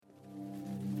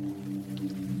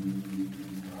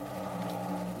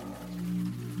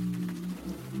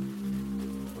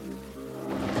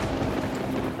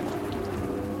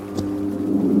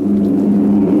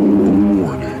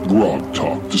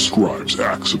describes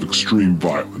acts of extreme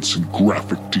violence in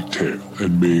graphic detail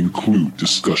and may include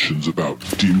discussions about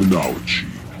demonology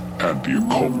and the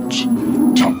occult,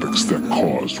 topics that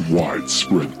caused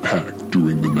widespread panic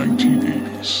during the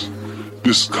 1980s.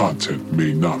 This content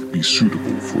may not be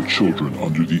suitable for children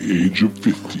under the age of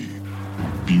 50.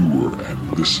 Viewer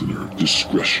and listener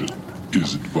discretion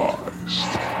is advised.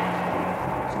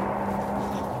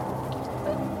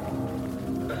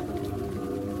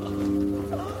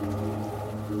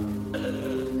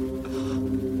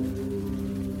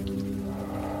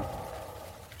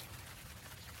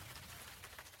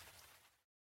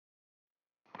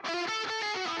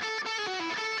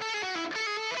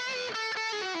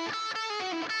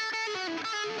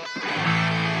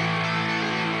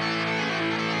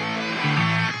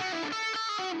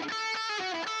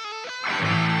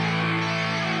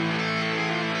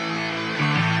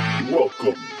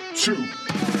 Welcome to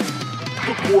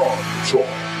The Grog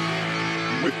Talk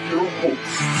with your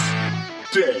hosts,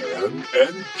 Dan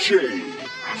and James.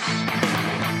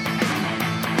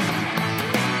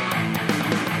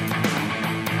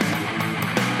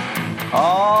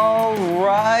 All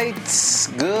right.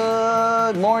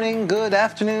 Good morning, good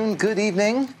afternoon, good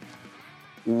evening.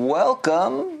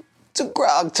 Welcome to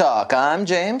Grog Talk. I'm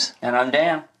James. And I'm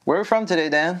Dan. Where are we from today,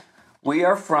 Dan? We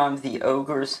are from the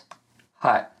Ogre's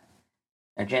Hut.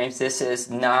 Now, James, this is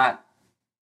not...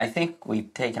 I think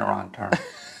we've taken a wrong turn.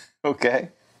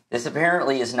 Okay. This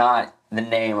apparently is not the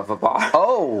name of a bar.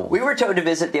 Oh. We were told to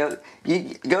visit you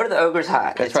go to the Ogre's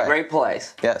Hut. That's it's right. a great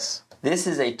place. Yes. This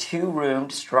is a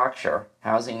 2-roomed structure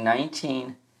housing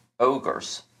 19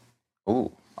 ogres.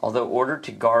 Ooh. Although ordered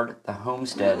to guard the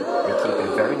homestead, they keep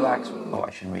a very lax... Oh,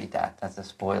 I shouldn't read that. That's a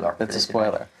spoiler. That's a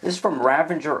spoiler. This is from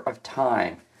Ravager of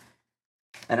Time.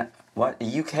 And what?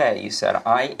 The UK, you said.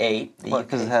 I ate the UK.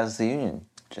 Because it has the Union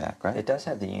Jack, right? It does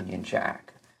have the Union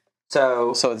Jack.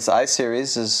 So this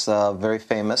I-Series is very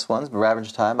famous ones, but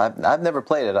Ravage Time. I've never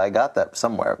played it. I got that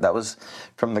somewhere. That was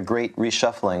from the great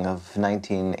reshuffling of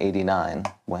 1989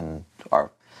 when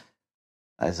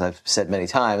as I've said many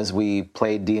times, we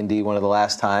played D&D one of the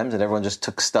last times, and everyone just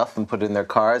took stuff and put it in their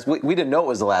cars. We didn't know it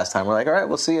was the last time. We're like, all right,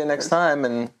 we'll see you next time,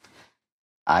 and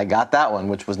I got that one,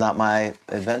 which was not my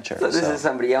adventure. So this is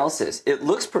somebody else's. It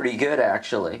looks pretty good,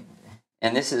 actually.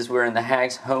 And we're in the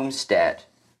Hag's homestead.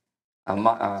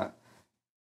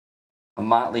 A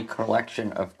motley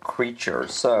collection of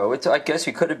creatures. So I guess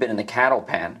you could have been in the cattle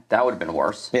pen. That would have been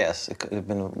worse. Yes, it could have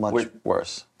been much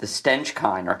worse. The stench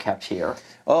kind are kept here.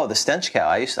 Oh, the stench cow.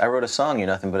 I wrote a song, You're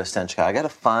Nothing But a Stench Cow. I got to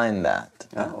find that.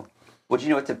 Oh. Well, do you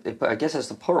know what I guess it's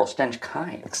the plural, stench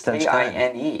kind. Stench kind.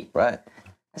 K-I-N-E. Right.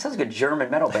 That sounds like a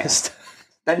German metal band.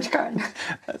 Stench kind.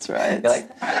 That's right. You're like,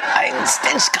 I'm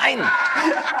stench kind.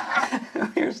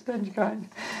 Here's stench kind.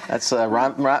 That's a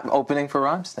opening for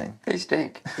Rammstein. They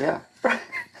stink. Yeah.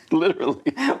 Literally.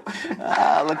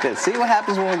 Look at it. See what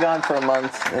happens when we're gone for a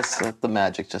month? The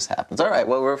magic just happens. All right.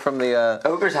 Well, we're from the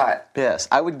Ogre's Hut. Yes,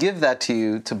 I would give that to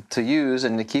you to use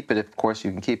and to keep it. Of course,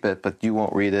 you can keep it, but you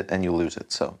won't read it and you lose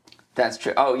it. So that's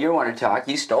true. Oh, you want to talk?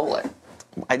 You stole it.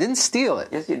 I didn't steal it.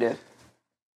 Yes, you did.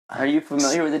 Are you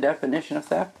familiar with the definition of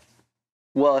theft?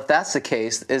 Well, if that's the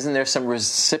case, isn't there some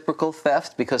reciprocal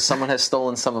theft because someone has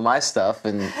stolen some of my stuff,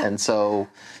 and so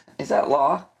is that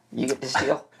law? You get to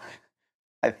steal.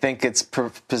 I think it's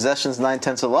possession's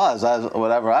 9/10 of law,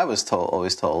 whatever I was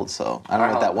always told. So I don't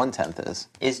know what that 1/10 is.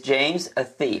 Is James a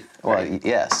thief? Well, right?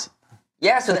 yes.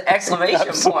 Yes, with an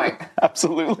exclamation point.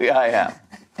 Absolutely, I am.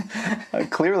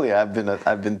 Clearly, I've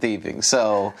been thieving,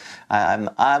 so I'm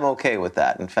okay with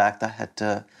that. In fact,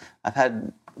 I've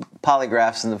had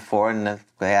polygraphs before, and if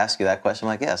they ask you that question, I'm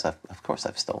like, yes, of course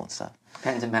I've stolen stuff.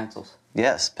 Pens and pencils.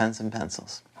 Yes, pens and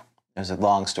pencils. There's a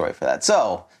long story for that.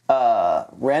 So,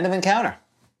 random encounter.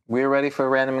 We're ready for a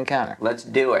random encounter. Let's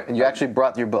do it. And you actually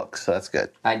brought your book, so that's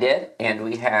good. I did, and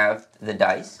we have the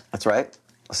dice. That's right.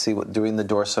 Let's see what doing the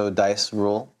Dorso dice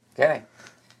rule. Okay.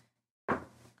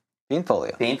 Bean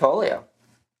folio. Bean folio.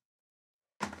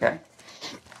 Okay.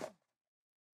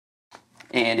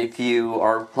 And if you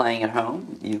are playing at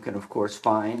home, you can, of course,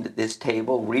 find this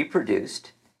table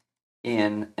reproduced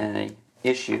in an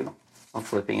issue of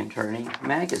Flipping and Turning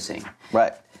magazine.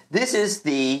 Right. This is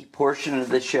the portion of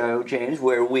the show, James,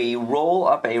 where we roll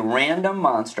up a random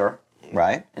monster.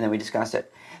 Right. And then we discuss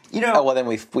it. Then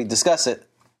we discuss it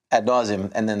ad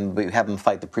nauseum, and then we have them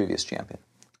fight the previous champion.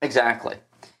 Exactly.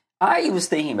 I was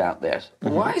thinking about this.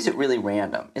 Mm-hmm. Why is it really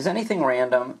random? Is anything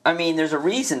random? I mean, there's a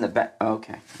reason the bat...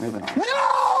 Okay, moving on.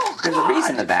 No! There's a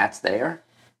reason the bat's there.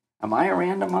 Am I a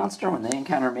random monster when they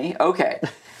encounter me? Okay.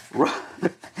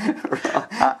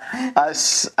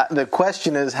 The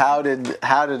question is, how did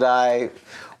I...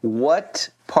 What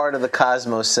part of the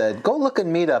cosmos said, go look at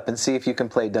Meetup and see if you can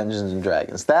play Dungeons and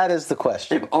Dragons? That is the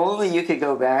question. If only you could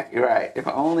go back. You're right. If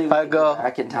only we could go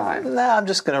back in time. Nah, I'm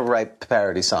just going to write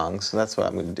parody songs. That's what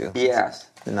I'm going to do. Yes.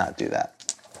 And not do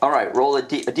that. All right, roll a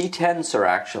D10, sir,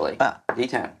 actually.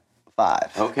 D10.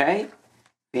 5. Okay.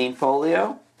 Bean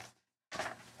folio.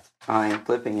 I am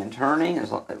flipping and turning.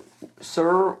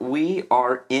 Sir, we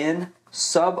are in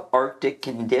subarctic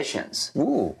conditions.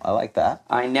 Ooh, I like that.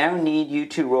 I now need you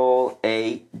to roll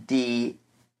a D8,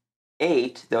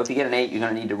 though if you get an 8, you're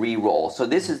going to need to re-roll. So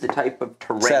this is the type of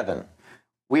terrain. 7.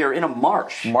 We are in a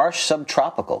marsh. Marsh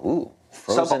subtropical. Ooh.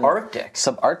 Frozen, subarctic.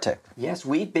 Subarctic. Yes,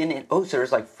 we've been in... Oh, so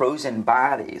there's like frozen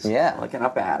bodies looking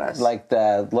up at us. Like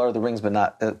the Lord of the Rings, but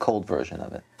not a cold version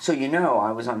of it. So,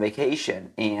 I was on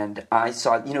vacation, and I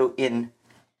saw, in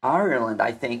Ireland,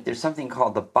 I think, there's something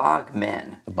called the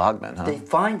bogmen. The bogmen, huh? They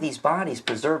find these bodies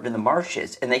preserved in the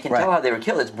marshes, and they can tell how they were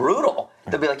killed. It's brutal.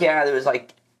 They'll be like, there was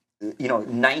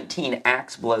 19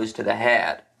 axe blows to the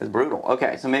head. It's brutal.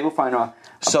 Okay, so maybe we'll find out.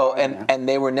 So, and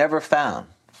they were never found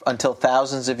until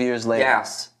thousands of years later.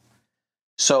 Yes.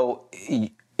 So,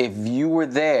 if you were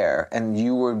there and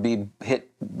you would be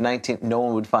hit 19, no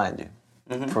one would find you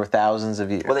for thousands of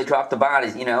years. Well, they dropped the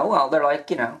bodies, they're like,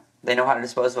 they know how to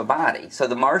dispose of a body. So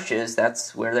the marshes,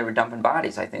 that's where they were dumping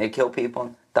bodies, I think. They kill people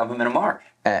and dump them in a marsh.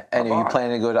 And are you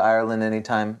planning to go to Ireland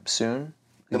anytime soon?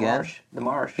 The marsh.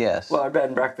 Yes. Well, our bed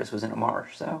and breakfast was in a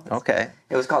marsh, so. Okay.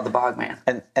 It was called the Bogman.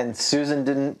 And Susan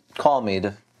didn't call me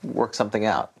to work something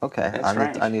out. Okay.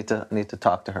 I need to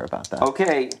talk to her about that.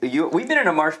 Okay. We've been in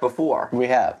a marsh before. We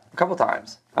have. A couple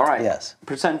times. All right. Yes.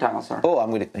 Percentile, sir. Oh,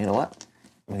 you know what?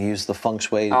 I'm going to use the feng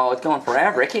shui. Oh, it's going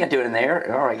forever. I can't do it in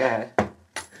there. All right, go ahead.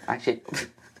 Actually,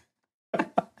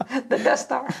 the Death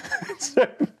Star.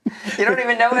 You don't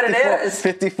even know what it is.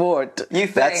 54. You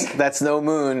think? That's no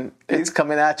moon. It's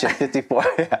coming at you, 54.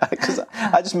 Because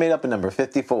I just made up a number,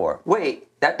 54. Wait,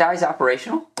 that die's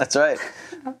operational? That's right.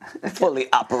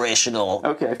 Fully operational.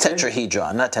 Okay.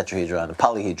 Tetrahedron, not tetrahedron, a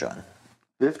polyhedron.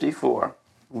 54.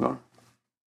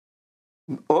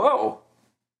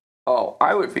 Oh,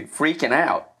 I would be freaking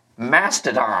out.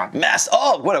 Mastodon.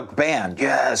 Oh, what a band.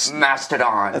 Yes.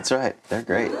 Mastodon. That's right. They're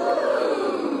great.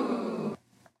 All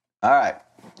right.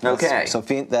 Okay. So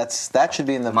that should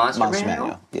be in the Monster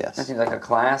Manual. Yes. That seems like a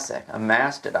classic. A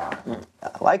Mastodon.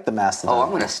 I like the Mastodon. Oh, I'm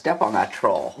going to step on that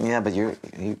troll. Yeah, but you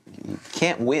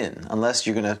can't win unless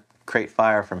you're going to create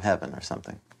fire from heaven or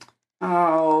something.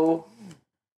 Oh.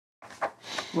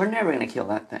 We're never going to kill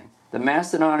that thing. The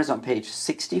Mastodon is on page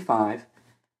 65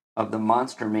 of the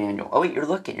Monster Manual. Oh, wait,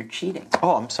 you're cheating.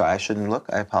 Oh, I'm sorry. I shouldn't look.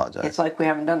 I apologize. It's like we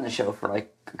haven't done the show for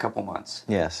like a couple months.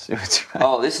 Yes, that's right.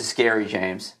 Oh, this is scary,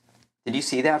 James. Did you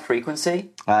see that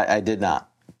frequency? I did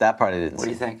not. That part I didn't see. What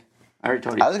do you think? I already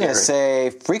told you. I was going to say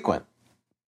frequent.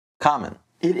 Common.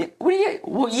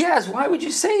 Well, yes. Why would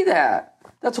you say that?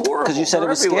 That's horrible. Because you said it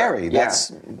was scary. Yeah.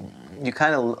 You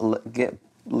kind of get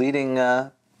leading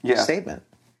statement.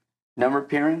 Number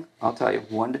appearing, I'll tell you,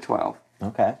 1 to 12.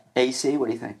 Okay. AC, what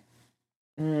do you think?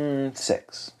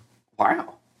 6.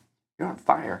 Wow. You're on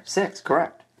fire. 6,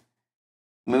 correct.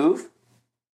 Move?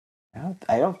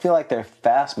 I don't feel like they're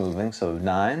fast moving, so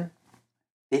 9.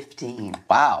 15.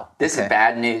 Wow. This is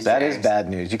bad news, That James. is bad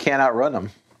news. You can't outrun them.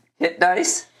 Hit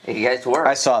dice. It gets worse.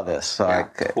 I saw this. So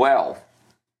 12.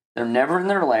 They're never in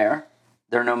their lair.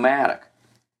 They're nomadic.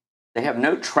 They have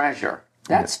no treasure.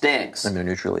 That stinks. And they're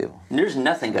neutral evil. There's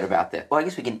nothing good about this. Well, I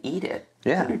guess we can eat it.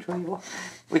 Yeah. Neutral evil.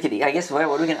 We could eat. I guess. What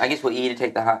are we gonna? I guess we'll eat it.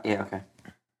 Take the hot. Yeah. Okay.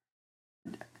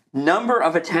 Number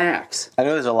of attacks. I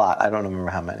know there's a lot. I don't remember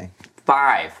how many.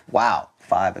 5. Wow.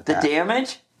 5 attacks. The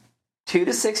damage. 2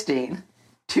 to 16.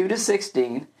 2 to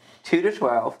 16. 2 to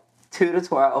 12. 2 to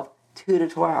 12. 2 to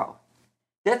 12.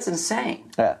 That's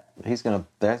insane. Yeah. There's gonna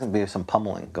be some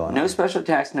pummeling going on. No special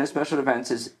attacks. No special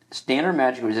defenses. Standard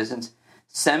magic resistance.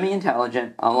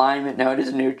 Semi-intelligent, alignment note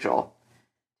is neutral.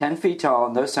 10 feet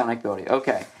tall, no sonic ability.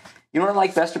 Okay. You know what I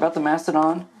like best about the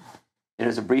Mastodon? It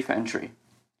is a brief entry.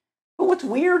 But what's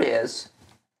weird is,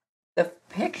 the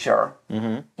picture,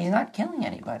 he's not killing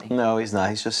anybody. No, he's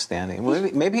not. He's just standing.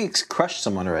 Maybe he's crushed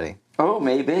someone already. Oh,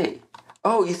 maybe.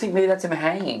 Oh, you think maybe that's him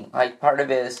hanging? Like part of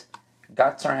his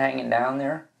guts are hanging down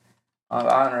there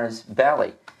on his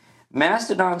belly.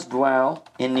 Mastodons dwell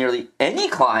in nearly any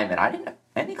climate. I didn't know.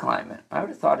 Any climate. I would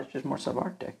have thought it's just more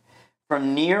subarctic.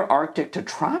 From near Arctic to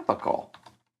tropical.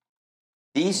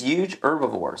 These huge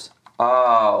herbivores.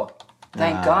 Oh,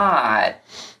 thank God.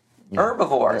 Yeah,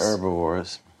 Herbivores.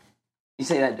 Herbivores. You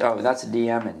say that, that's a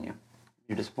DM in you.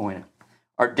 You're disappointed.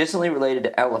 Are distantly related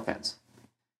to elephants,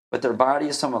 but their body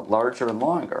is somewhat larger and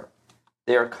longer.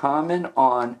 They are common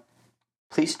on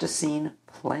Pleistocene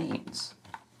plains.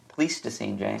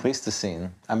 Pleistocene, James.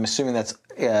 Pleistocene. I'm assuming that's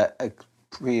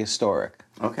prehistoric.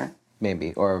 Okay.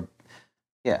 Maybe. Or,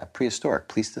 prehistoric.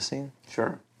 Pleistocene?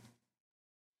 Sure.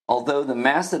 Although the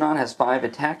mastodon has 5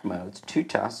 attack modes, 2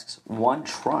 tusks, 1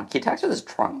 trunk. He attacks with his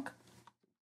trunk.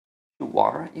 2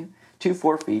 water at you. 2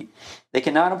 4-feet. They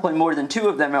cannot employ more than 2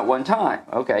 of them at one time.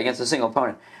 Okay, against a single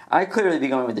opponent. I'd clearly be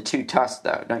going with the 2 tusks,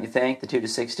 though, don't you think? The 2 to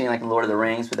 16, like in Lord of the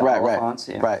Rings with the elephants.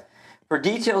 Right, yeah. right. For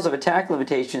details of attack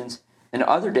limitations and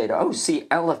other data, see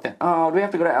elephant. Oh, do we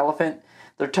have to go to elephant?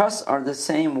 Their tusks are the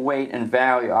same weight and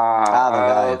value. The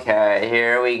value. Okay,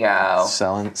 here we go.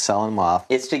 Selling them off.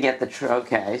 It's to get the...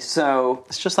 okay, so...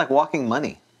 It's just like walking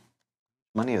money.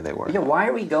 Money are they worth? Yeah, why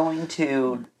are we going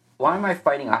to... Why am I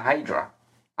fighting a hydra?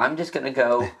 I'm just going to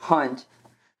go hunt...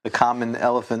 The common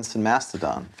elephants and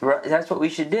mastodon. That's what we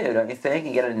should do, don't you think?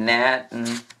 And get a net and...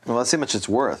 Well, let's see how much it's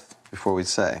worth before we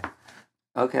say.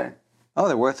 Okay. Oh,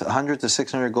 they're worth 100 to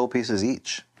 600 gold pieces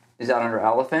each. Is that under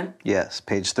elephant? Yes,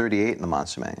 page 38 in the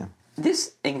Monster Manual.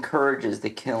 This encourages the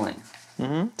killing.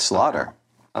 Mm-hmm. Slaughter.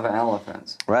 Of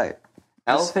elephants. Right.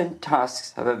 Elephant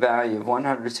tusks have a value of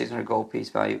 100 to 600 gold piece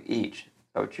value each. Is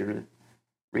that what you're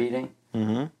reading?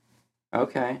 Mm-hmm.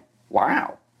 Okay.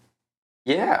 Wow.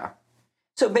 Yeah.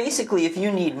 So basically, if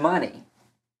you need money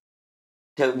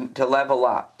to level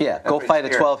up... Yeah, go fight a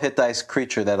 12 hit dice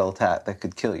creature that'll attack, that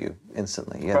could kill you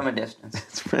instantly. Yeah. From a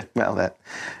distance. Well,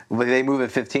 they move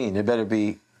at 15. You better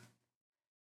be...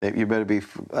 You better be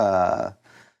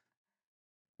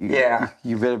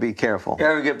careful. You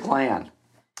have a good plan.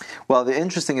 Well, the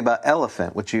interesting about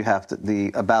elephant, which you have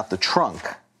to... about the trunk...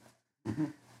 Mm-hmm.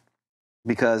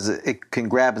 Because it can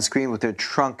grab and screen with their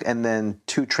trunk and then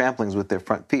 2 tramplings with their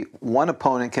front feet. One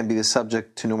opponent can be the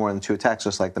subject to no more than 2 attacks,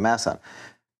 just like the mastodon.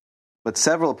 But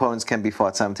several opponents can be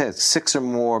fought simultaneously. 6 or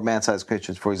more man-sized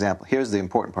creatures, for example. Here's the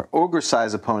important part.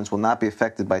 Ogre-sized opponents will not be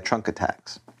affected by trunk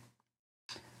attacks.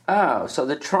 Oh, so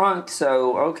the trunk,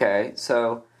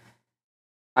 so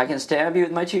I can stab you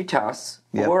with my 2 tusks,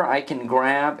 or I can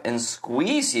grab and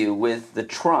squeeze you with the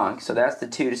trunk, so that's the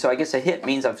 2. So I guess a hit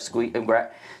means I've squeezed and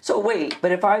grabbed. So wait,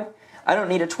 but if I don't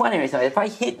need a 20 or anything. If I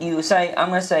hit you, I'm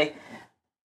going to say,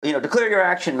 declare your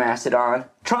action, Mastodon,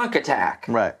 trunk attack.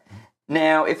 Right.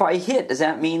 Now, if I hit, does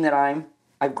that mean that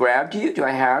I've grabbed you? Do I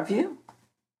have you?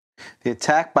 The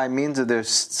attack by means of their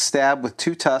stab with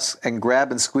 2 tusks and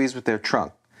grab and squeeze with their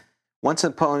trunk. Once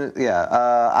an opponent,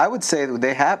 I would say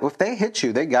that if they hit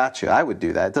you, they got you. I would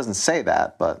do that. It doesn't say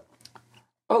that, but...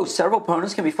 Oh, several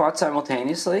opponents can be fought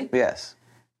simultaneously? Yes.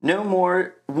 No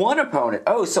more 1 opponent.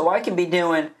 Oh, so I can be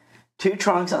doing 2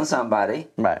 trunks on somebody.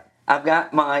 Right. I've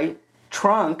got my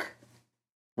trunk.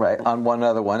 Right, on one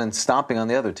other one and stomping on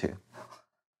the other 2.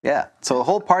 Yeah, so the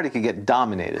whole party could get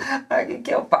dominated. I can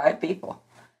kill 5 people.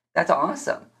 That's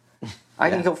awesome.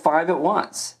 I can kill 5 at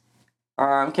once.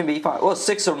 Can be 5. Well,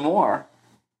 6 or more.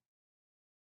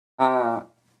 1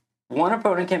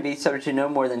 opponent can be subject to no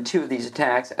more than 2 of these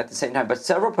attacks at the same time, but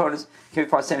several opponents can be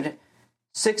fought simultaneously.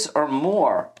 6 or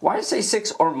more. Why does it say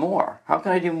 6 or more? How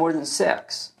can I do more than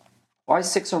 6? Why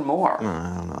 6 or more?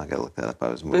 I don't know. I gotta look that up.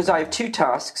 Because I have 2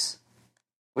 tusks,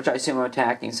 which I assume I'm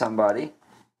attacking somebody.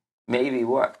 Maybe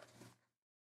what?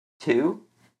 2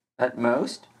 at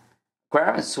most.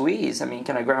 Grab and squeeze.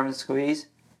 Can I grab and squeeze?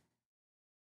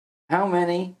 How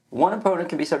many? 1 opponent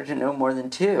can be subject to no more than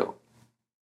 2.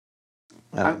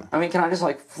 Can I just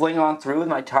fling on through with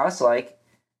my tusk?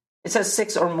 It says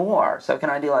 6 or more. So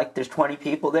can I do there's 20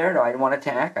 people there? Do I want to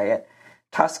attack? I get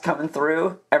tusk coming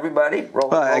through. Everybody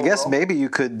roll. I guess maybe you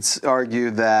could argue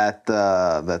that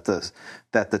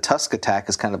the tusk attack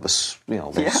is kind of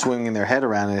they're swinging their head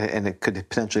around and it could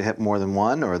potentially hit more than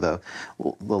 1, or the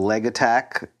leg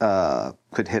attack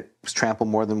could trample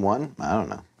more than 1. I don't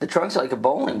know. The trunk's like a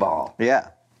bowling ball. Yeah,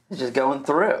 it's just going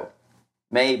through.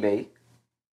 Maybe.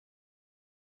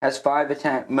 Has 5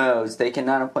 attack modes. They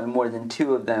cannot employ more than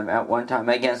 2 of them at one time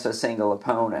against a single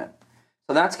opponent.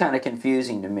 So that's kind of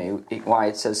confusing to me, why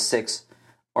it says 6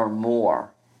 or more.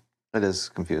 It is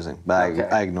confusing, but okay.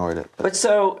 I ignored it. But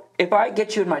so, if I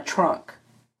get you in my trunk,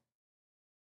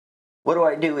 what do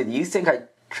I do with you? You think I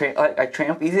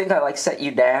tramp? You think I set you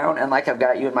down and I've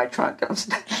got you in my trunk and I'm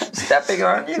stepping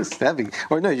on you? Stepping.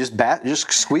 Or no,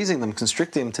 just squeezing them,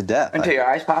 constricting them to death. Until your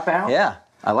eyes pop out? Yeah,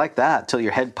 I like that, till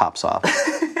your head pops off.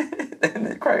 And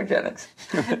the cryogenics.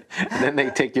 Then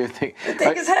they take your thing.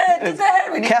 Take his head.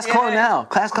 Cast clone now.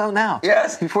 Class clone now.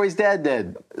 Yes. Before he's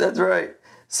dead. That's right.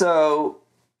 So,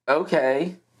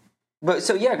 okay. But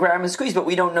grab and squeeze, but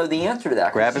we don't know the answer to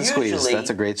that. Grab and squeeze.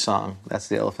 That's a great song. That's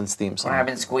the Elephant's theme song. Grab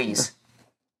and squeeze.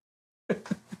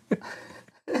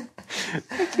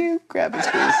 Thank you. Grab and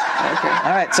squeeze. Okay.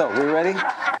 All right, so we're ready?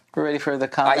 We're ready for the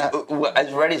combat?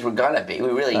 As ready as we're going to be. We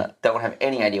really don't have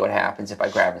any idea what happens if I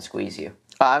grab and squeeze you.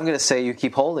 I'm going to say you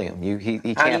keep holding him. He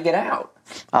can't. How do you get out?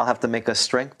 I'll have to make a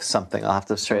strength something. I'll have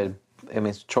to trade. I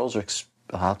mean, trolls are.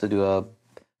 I'll have to do a.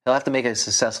 He'll have to make a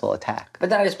successful attack. But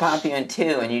then I just pop you in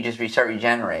two, and you just start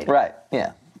regenerating. Right.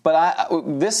 Yeah. But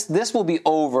this will be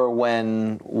over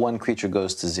when one creature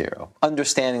goes to 0.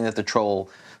 Understanding that the troll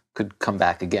could come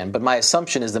back again. But my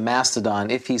assumption is the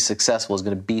Mastodon, if he's successful, is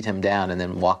going to beat him down and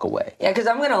then walk away. Yeah, because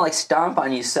I'm going to stomp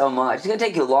on you so much. It's going to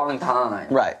take you a long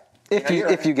time. Right.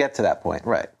 If you get to that point,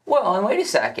 right. Well, and wait a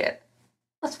second.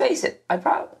 Let's face it. I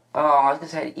was going to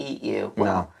say I'd eat you.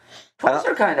 Well, no. Trolls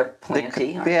are kind of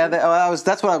planty.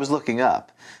 That's what I was looking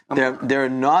up. They're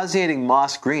nauseating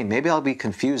moss green. Maybe I'll be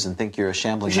confused and think you're a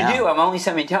shambling mound. I'm only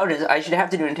semi-intelligent. I should have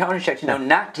to do an intelligence check to know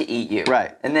not to eat you.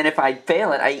 Right. And then if I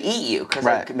fail it, I eat you because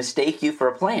I could mistake you for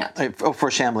a plant. For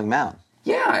a shambling mound.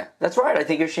 Yeah, that's right. I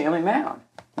think you're shambling mound.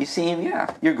 You seem,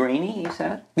 you're greeny, you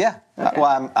said? Yeah. Okay.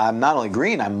 Well, I'm not only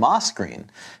green, I'm moss green.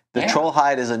 The troll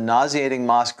hide is a nauseating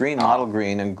moss green, mottle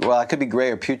green, and it could be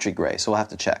gray or putrid gray, so we'll have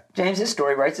to check. James, this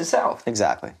story writes itself.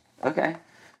 Exactly. Okay.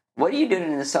 What are you doing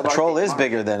in the subarctic? A troll is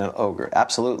bigger than an ogre,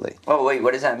 absolutely. Oh, wait,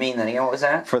 what does that mean then? Again, what was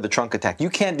that? For the trunk attack. You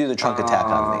can't do the trunk attack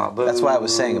on me. Boo. That's what I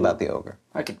was saying about the ogre.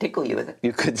 I could tickle you with it.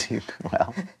 You could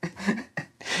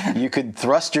you could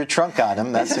thrust your trunk on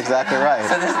him. That's exactly right.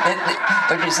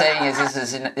 So what you're saying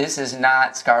is this is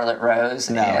not Scarlet Rose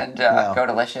and Go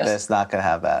Delicious? It's not going to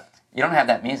have that. You don't have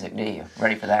that music, do you?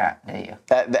 Ready for that, do you?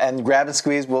 And Grab and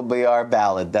Squeeze will be our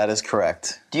ballad. That is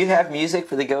correct. Do you have music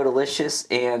for the Go Delicious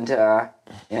and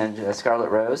Scarlet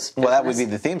Rose? Well, that would be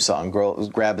the theme song,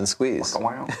 Grab and Squeeze.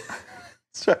 Wow.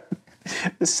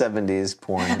 The 70s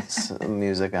porn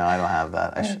music. No, I don't have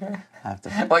that. I have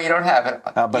to. Well, you don't have it.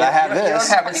 But I have this. You don't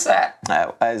have it set.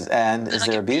 And is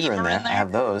there a beaver in there? I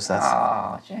have those.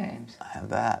 James. I have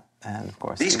that. And, of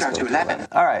course, these go to 11.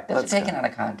 All right. Those are taken out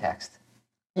of context.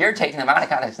 You're taking them out of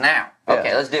context now.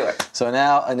 Okay, let's do it. So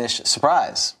now,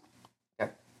 surprise.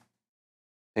 Okay.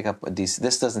 Pick up a D6.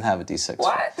 This doesn't have a D6.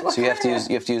 What? So you have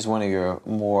to use one of your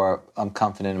more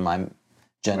confident in my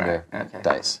gender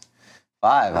dice.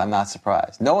 5. I'm not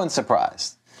surprised. No one's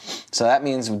surprised. So that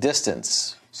means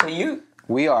distance. So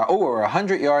we are we're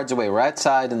 100 yards away. We're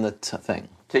outside in the thing.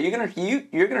 So you're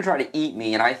gonna try to eat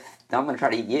me, and I'm gonna try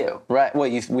to eat you. Right. Well,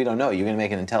 we don't know. You're gonna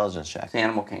make an intelligence check. It's the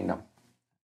Animal Kingdom.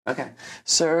 Okay.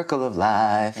 Circle of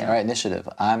life. Yeah. All right, initiative.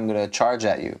 I'm going to charge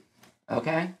at you.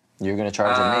 Okay. You're going to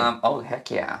charge at me. Oh,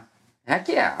 heck yeah. Heck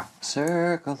yeah.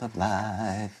 Circle of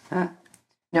life. Huh.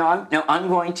 I'm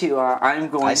going to.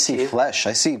 I see flesh.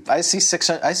 I see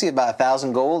 600. I see about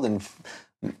 1,000 gold and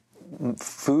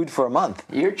food for a month.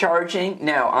 You're charging.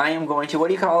 No, I am going to. What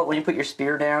do you call it when you put your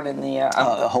spear down in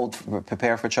the?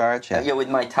 Prepare for charge. Yeah, with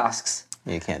my tusks.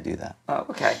 You can't do that. Oh,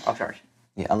 okay. I'll charge.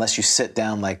 Yeah, unless you sit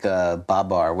down like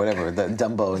Baba or whatever, the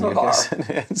Dumbo, and you're going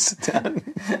to sit down.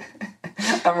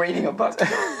 I'm reading a book. There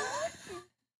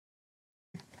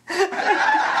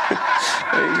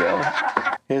you go.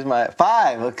 Here's my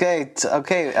 5.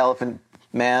 Okay, Elephant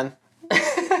Man.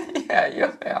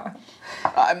 Yeah.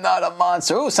 I'm not a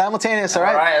monster. Ooh, simultaneous. All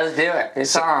right. All right, let's do it.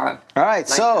 It's on. All right,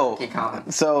 so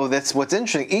that's what's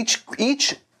interesting.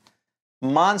 Each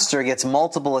monster gets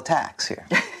multiple attacks here.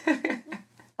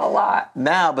 A lot.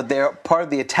 Now, but they're part of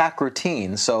the attack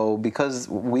routine. So because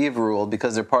we've ruled,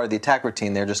 because they're part of the attack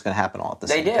routine, they're just going to happen all at the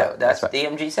same time. They do. That's right.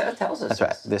 DMG said it tells us. That's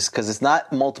right. Because it's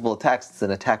not multiple attacks. It's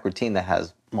an attack routine that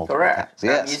has multiple attacks.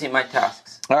 Correct. I'm using my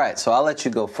tusks. All right. So I'll let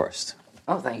you go first.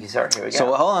 Oh, thank you, sir. Here we go.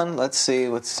 So hold on. Let's see.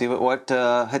 What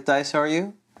hit dice are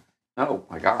you? Oh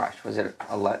my gosh. Was it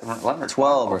 11 or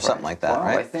 12 or something like that, 12,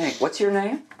 right? I think. What's your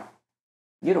name?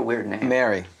 You had a weird name.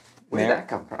 Mary. Where did that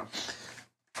come from?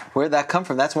 Where'd that come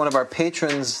from? That's one of our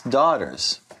patrons'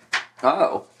 daughters.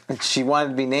 Oh. And she wanted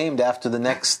to be named after the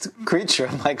next creature.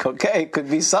 I'm like, okay, it could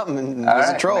be something. And All there's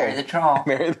right, a troll. Mary the troll.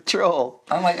 Mary the troll.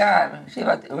 Oh my God.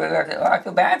 I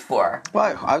feel bad for her.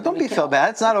 Well, don't feel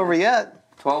bad. It's not over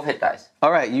yet. 12 hit dice.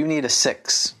 All right, you need a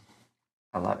 6.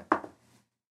 I love it.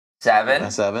 7.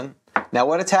 A 7. Now,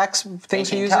 what attacks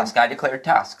things are you using? Tusks. I declared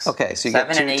tusks. Okay, so you 7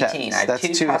 get 2 and 18. attacks. I have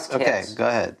That's 2 tusk hits. Okay, go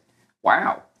ahead.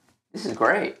 Wow. This is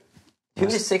great. 2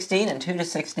 to 16 and 2 to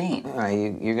 16. All right,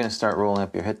 you're going to start rolling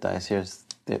up your hit dice.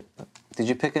 Did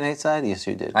you pick an 8-side? Yes,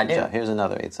 you did. I did. Here's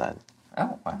another 8-side.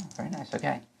 Oh, wow. Very nice.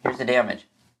 Okay. Here's the damage.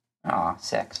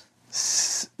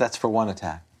 6. That's for 1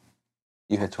 attack.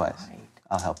 You hit twice. Right.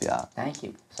 I'll help you out. Thank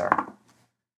you, sir.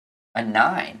 A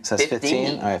 9. So that's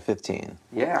 15? All right, 15.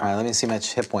 Yeah. All right, let me see how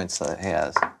much hit points that he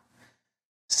has.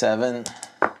 7.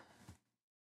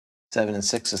 7 and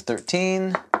 6 is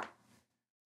 13.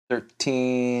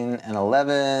 13 and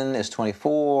 11 is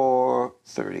 24,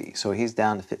 30. So he's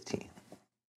down to 15.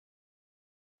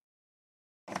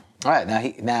 All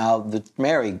right, now the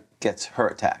Mary gets her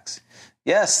attacks.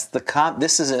 Yes,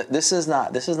 this is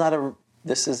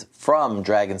from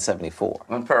Dragon 74.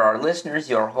 And for our listeners,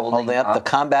 you're holding up the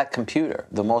combat computer,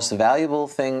 the most valuable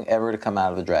thing ever to come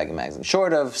out of the Dragon magazine,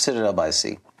 short of Citadel by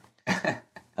Sea,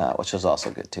 which was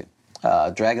also good too.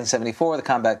 Dragon 74, the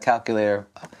combat calculator.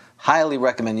 Highly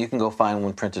recommend. You can go find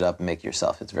one printed up and make it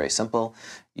yourself. It's very simple.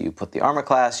 You put the armor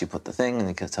class, you put the thing, and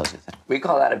it tells you the thing. We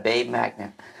call that a babe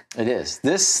magnet. It is.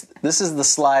 This is the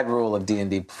slide rule of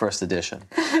D&D First Edition.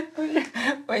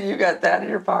 When you got that in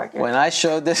your pocket. When I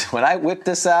whipped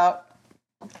this out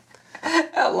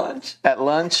at lunch,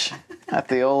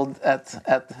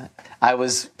 I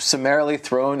was summarily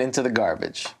thrown into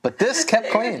that but this kept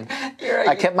clean.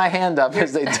 I kept my hand up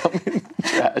as they dumped me in the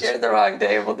trash. You're at the wrong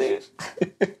table, dude.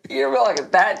 You're like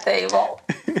at that table.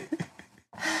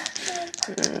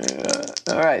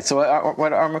 All right. So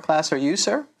what armor class are you,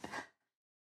 sir?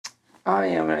 I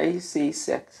am an AC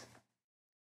 6.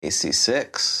 AC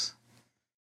 6.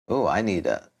 Oh, I need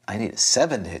a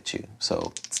 7 to hit you,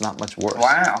 so it's not much worse.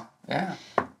 Wow. Yeah.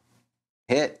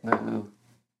 Hit. Ooh.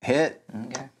 Hit.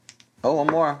 Okay. Oh, one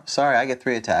more. Sorry, I get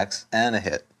 3 attacks and a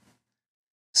hit.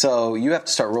 So you have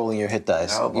to start rolling your hit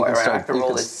dice. Oh boy, I have to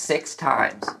roll it 6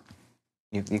 times.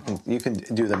 You can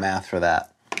do the math for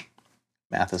that.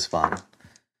 Math is fun.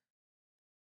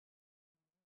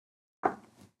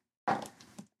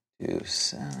 2,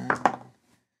 7,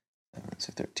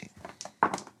 13.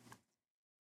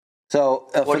 So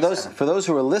for those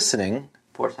who are listening,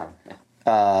 47.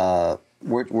 Yeah.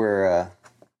 We're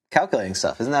calculating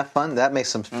stuff. Isn't that fun? That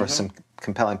makes for some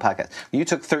compelling podcast. You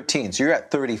took 13, so you're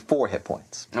at 34 hit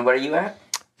points. And what are you at?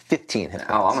 15 hit points.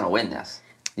 Oh, I'm going to win this.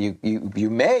 You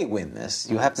may win this.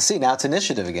 You have to see. Now it's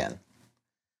initiative again.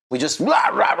 We just rah,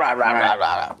 rah, rah, rah, rah,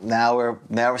 rah. Now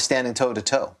we're standing toe to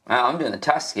toe. I'm doing the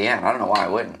tusk again. I don't know why I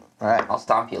wouldn't. All right. I'll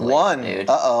stomp you later, 1. dude.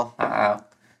 Uh-oh.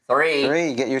 3. 3.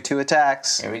 You get your 2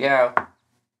 attacks. Here we go.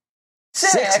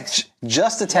 6.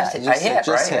 Just attack. I hit,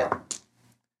 just right? hit.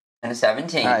 And a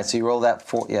 17. All right, so you roll that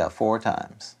 4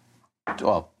 times.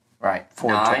 Well, right.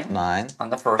 9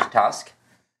 on the first tusk.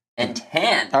 And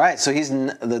 10. All right, so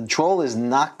the troll is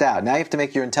knocked out. Now you have to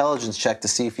make your intelligence check to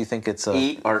see if you think it's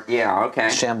a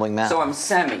shambling mound. So I'm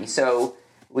semi. So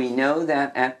we know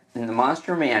that in the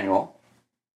monster manual,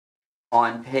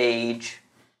 on page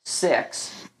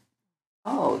 6,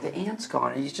 the ant's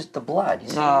gone. He's just the blood. You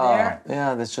see him there?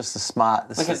 Yeah, that's just a spot.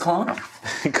 We could clone him.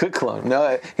 He could clone him.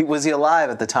 No, was he alive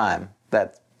at the time?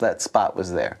 That spot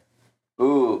was there.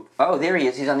 Ooh. Oh, there he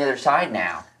is. He's on the other side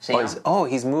now. See him?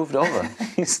 He's moved over.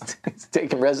 he's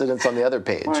taking residence on the other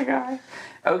page. Oh, my God.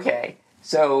 Okay.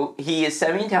 So he is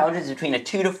semi-intelligence between a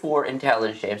 2 to 4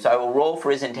 intelligence shape. So I will roll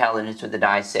for his intelligence with the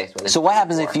die 6. So what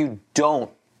happens if you don't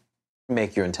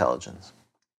make your intelligence?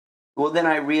 Well, then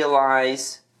I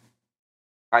realize,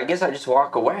 I guess I just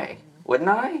walk away, wouldn't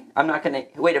I? I'm not going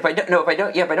to wait. If I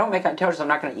don't make my intelligence, I'm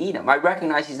not going to eat him. I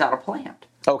recognize he's not a plant.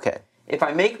 Okay. If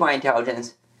I make my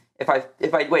intelligence, if I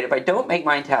don't make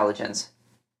my intelligence,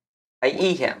 I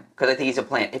eat him because I think he's a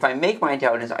plant. If I make my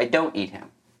intelligence, I don't eat him.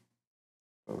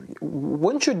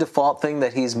 Wouldn't your default thing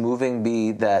that he's moving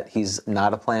be that he's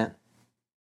not a plant?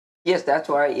 Yes, that's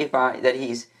why I'm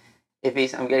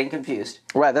getting confused.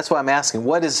 Right, that's why I'm asking.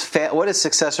 What does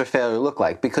success or failure look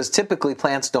like? Because typically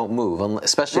plants don't move,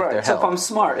 especially if they're held. So if I'm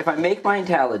smart, if I make my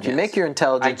intelligence, you make your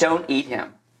intelligence, I don't eat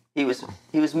him. He was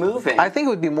moving. I think it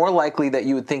would be more likely that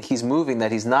you would think he's moving,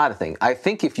 that he's not a thing. I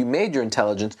think if you made your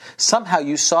intelligence, somehow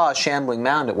you saw a shambling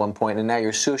mound at one point, and now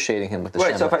you're associating him with the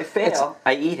shambling. Right, so if I fail,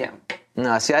 I eat him.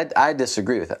 No, see, I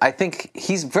disagree with it. I think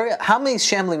he's very... How many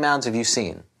shambling mounds have you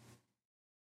seen?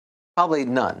 Probably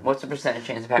none. What's the percentage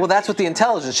chance of having? Well, that's what the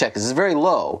intelligence check is. It's very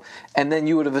low, and then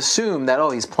you would have assumed that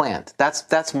he's plant.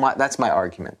 That's my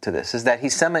argument to this, is that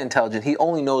he's semi-intelligent. He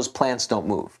only knows plants don't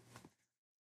move.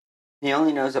 He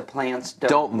only knows that plants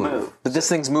don't move. But this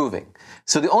thing's moving.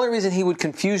 So the only reason he would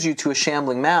confuse you to a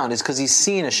shambling mound is because he's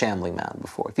seen a shambling mound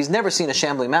before. If he's never seen a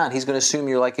shambling mound, he's going to assume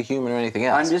you're like a human or anything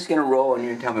else. I'm just going to roll and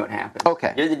you tell me what happens.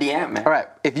 Okay. You're the DM, man. All right.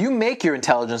 If you make your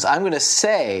intelligence, I'm going to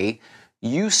say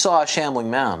you saw a shambling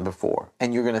mound before,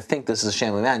 and you're going to think this is a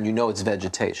shambling mound. You know it's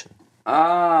vegetation.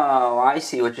 Oh, I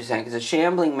see what you're saying. Because a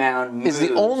shambling mound moves. Is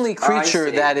the only creature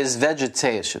that is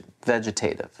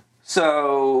vegetative.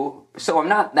 So I'm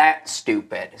not that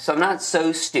stupid. So I'm not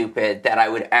so stupid that I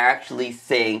would actually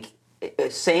think,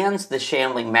 sans the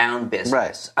shambling mound business.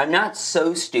 Right. I'm not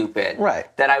so stupid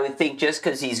that I would think just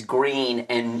because he's green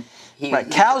and Right.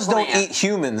 Cows don't eat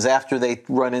humans after they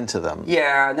run into them.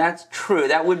 Yeah, that's true.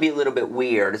 That would be a little bit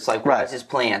weird. It's like, why is this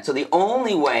plant? So the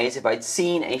only way is if I'd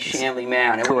seen a shambling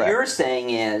mound. And what you're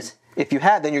saying is... If you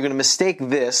had, then you're going to mistake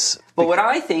this. But what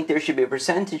I think, there should be a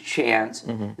percentage chance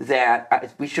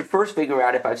that we should first figure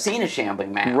out if I've seen a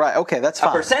shambling mound. Right, okay, that's fine.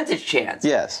 A percentage chance.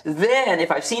 Yes. Then,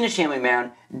 if I've seen a shambling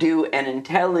mound, do an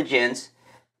intelligence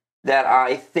that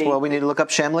I think... Well, we need to look up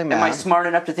shambling mound. Am I smart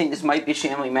enough to think this might be a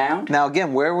shambling mound? Now,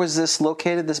 again, where was this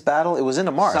located, this battle? It was in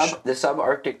a marsh. The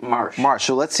subarctic marsh. Marsh.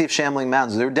 So let's see if shambling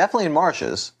mounds... They're definitely in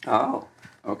marshes. Oh,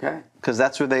 okay. Because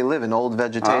that's where they live, in old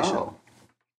vegetation. Oh.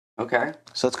 Okay.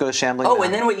 So let's go to shambling mound.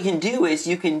 And then what you can do is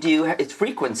it's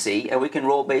frequency, and we can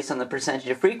roll based on the percentage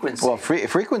of frequency. Well,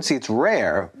 frequency, it's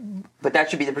rare. But that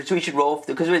should be we should roll,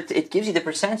 because it gives you the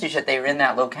percentage that they are in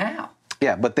that locale.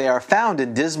 Yeah, but they are found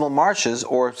in dismal marshes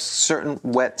or certain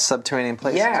wet subterranean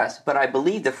places. Yes, but I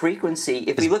believe the frequency,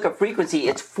 if we look up frequency,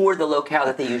 it's for the locale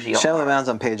that they usually are. Shambling mounds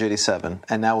on page 87,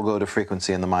 and now we'll go to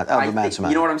frequency in the mound. You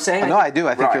know what I'm saying? No, I do.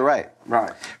 I think you're right.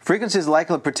 Right. Frequency is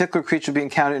likely a particular creature being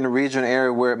encountered in a region or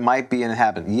area where it might be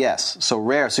inhabited. Yes, so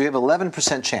rare. So you have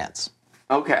 11% chance.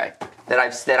 Okay.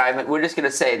 We're just going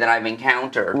to say that I've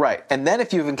encountered. Right, and then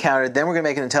if you've encountered, then we're going to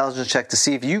make an intelligence check to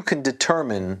see if you can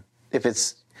determine if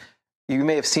it's... You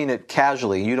may have seen it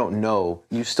casually. You don't know.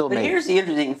 You still may... But here's the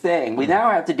interesting thing. We now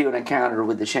have to do an encounter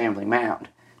with the shambling mound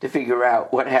to figure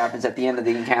out what happens at the end of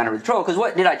the encounter with the troll. Because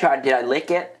what did I try? Did I lick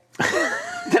it?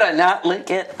 Did I not lick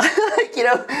it?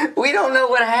 We don't know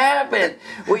what happened.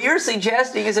 What you're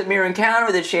suggesting is that mere encounter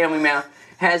with the shambling mound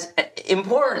has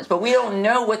importance, but we don't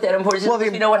know what that importance is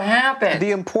because we know what happened.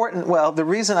 The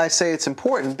reason I say it's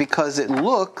important because it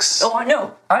looks... Oh, I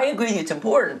know. I agree with you, it's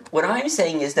important. What I'm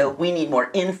saying is, though, we need more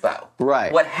info.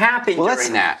 Right. What happened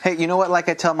during that? Hey, you know what? Like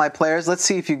I tell my players, let's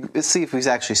see if we've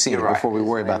actually seen it before we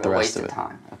worry about the rest of it.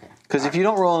 Time. Okay. Because if you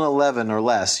don't roll an 11 or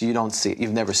less, you don't see it.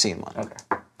 You've never seen one. Okay.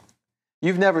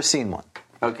 You've never seen one.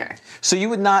 Okay. So you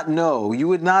would not know. You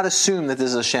would not assume that this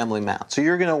is a shambling mound. So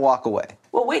you're going to walk away.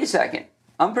 Well, wait a second.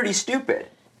 I'm pretty stupid.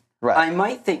 Right. I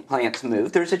might think plants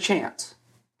move. There's a chance.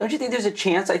 Don't you think there's a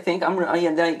chance? I think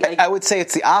I would say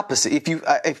it's the opposite. If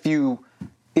you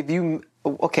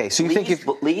okay, so you think if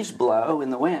leaves blow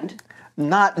in the wind,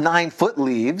 not 9-foot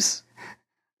leaves.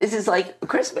 This is like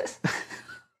Christmas.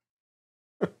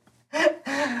 Okay.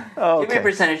 Give me a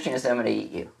percentage chance I'm going to eat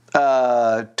you.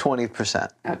 20%.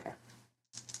 Okay.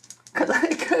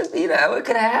 Because it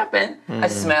could happen. I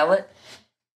smell it.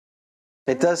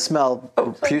 It does smell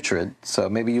putrid, so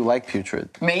maybe you like putrid.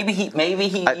 Maybe he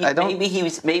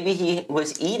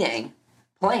was eating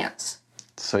plants.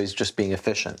 So he's just being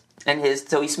efficient.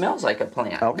 So he smells like a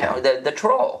plant. Okay. No, the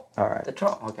troll. All right. The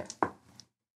troll. Okay.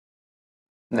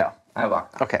 No. I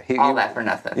walk. Okay. All that for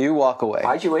nothing. You walk away.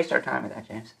 Why'd you waste our time with that,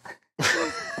 James?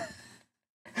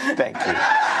 Thank you.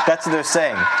 That's what they're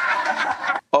saying.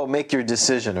 Oh, make your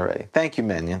decision already. Thank you,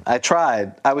 Minion. I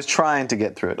tried. I was trying to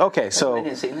get through it. Okay, so... Has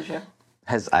Minion seen the show?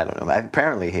 I don't know.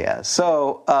 Apparently he has.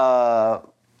 So, I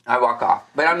walk off.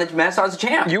 But I'm the mess. I was a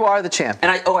champ. You are the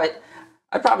champion. And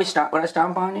I probably stomp. Would I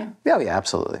stomp on you? Yeah,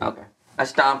 absolutely. Okay. I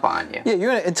stomp on you.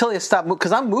 Yeah, until you stop moving,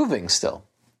 because I'm moving still.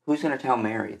 Who's going to tell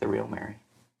Mary, the real Mary?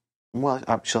 Well,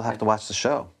 she'll have to watch the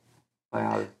show.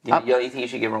 Well, you think you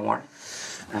should give her a warning?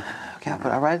 Okay,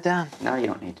 but I'll write it down. No, you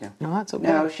don't need to. No, that's okay.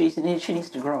 No, she needs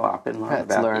to grow up and learn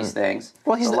about these things.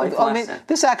 Well, this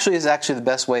is actually the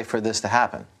best way for this to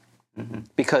happen. Mm-hmm.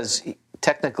 Because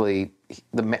technically,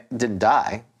 didn't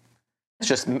die. It's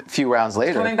just a few rounds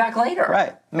later. Coming back later.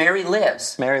 Right. Mary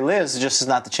lives. Mary lives, just is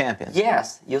not the champion.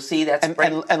 Yes, you'll see that.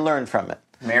 And learn from it.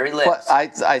 Mary lives.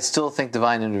 But I still think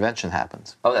divine intervention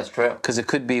happens. Oh, that's true. Because it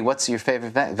could be, what's your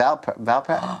favorite Valpak? I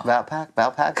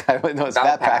don't know, it's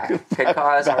Valpak. Could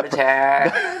cause heart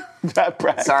attack,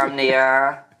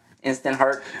 insomnia, instant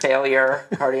heart failure,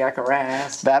 cardiac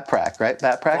arrest. Valpak, right?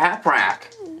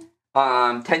 Valpak.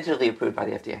 Tentatively approved by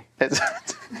the FDA.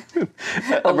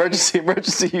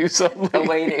 Emergency use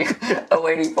only.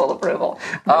 Awaiting full approval.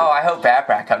 Oh, I hope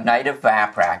Valpak comes. Night of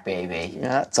Valpak, baby.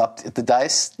 Yeah, it's up. The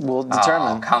dice will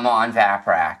determine. Oh, come on,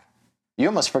 Valpak. You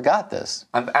almost forgot this.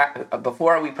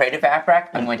 Before we pray to Valpak,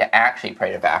 I'm going to actually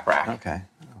pray to Valpak. Okay,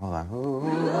 hold on.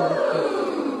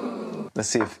 Ooh. Let's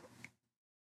see if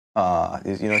you know what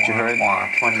you heard?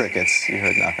 20, crickets. You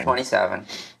heard nothing. 27.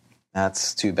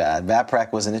 That's too bad.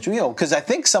 Vaprak was an interesting, because I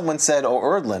think someone said,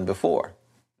 Erdlin before.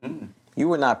 Mm. You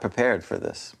were not prepared for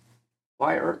this.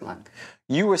 Why Erdlin?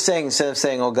 You were saying, instead of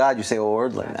saying, oh God, you say,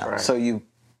 Erdlin now. Right. So you've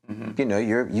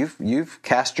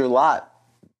cast your lot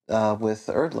with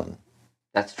Erdlin.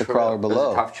 That's the true. crawler below. It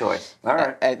was a tough choice. All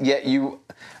right. And yet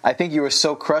I think you were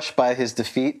so crushed by his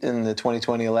defeat in the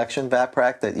 2020 election,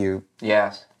 Vaprak, that you...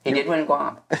 Yes. He did win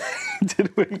Guam. He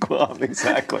did win Guam,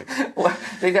 exactly. Well, I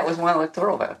think that was one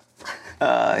electoral vote.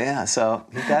 Yeah, so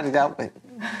he got it out.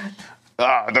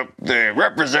 The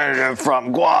representative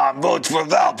from Guam votes for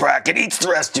Valprak and eats the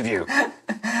rest of you.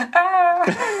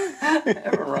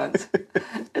 Never runs.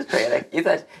 It's crazy.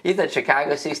 You thought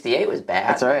Chicago 68 was bad.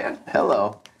 That's right. Man.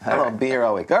 Hello. Right. Be here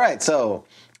all week. All right, so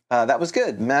that was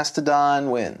good.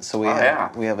 Mastodon wins. So we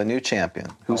have a new champion.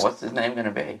 What's his name going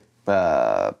to be?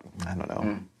 I don't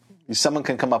know. Someone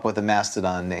can come up with a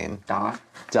Mastodon name. Don.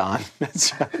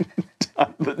 That's right.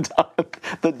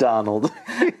 The Donald.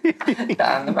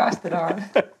 Don the Mastodon.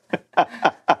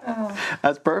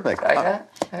 That's perfect. Like that?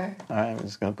 All right, I'm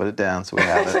just going to put it down so we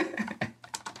have it.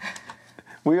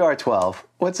 We are 12.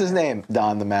 What's his name?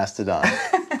 Don the Mastodon.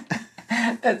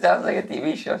 That sounds like a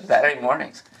TV show. Saturday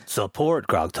mornings. Support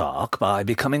Grog Talk by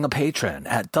becoming a patron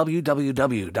at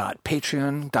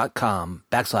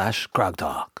www.patreon.com/Grog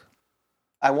Talk.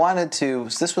 I wanted to,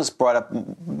 this was brought up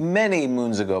many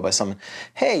moons ago by someone,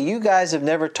 hey, you guys have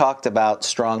never talked about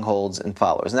strongholds and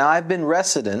followers. Now, I've been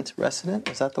reticent,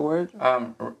 is that the word?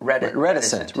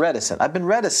 Reticent. I've been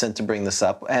reticent to bring this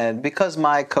up, and because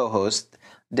my co-host,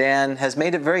 Dan, has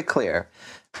made it very clear,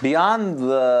 beyond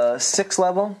the 6th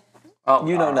level,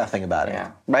 you know nothing about it,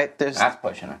 right? That's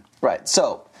pushing it. Right,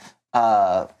 so...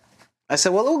 I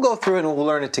said, well, we'll go through it and we'll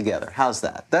learn it together. How's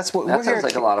that? That sounds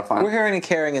like a lot of fun. We're hearing and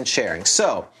caring and sharing.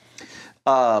 So,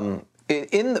 when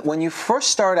you first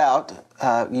start out,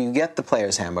 you get the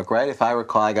Player's Handbook, right? If I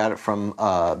recall, I got it from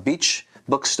Beach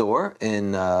Bookstore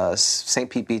in St.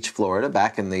 Pete Beach, Florida,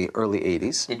 back in the early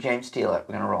 80s. Did James steal it?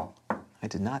 We're going to roll. I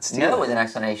did not steal it. No, with an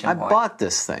explanation I point. bought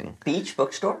this thing. Beach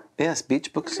Bookstore? Yes,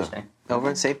 Beach Bookstore.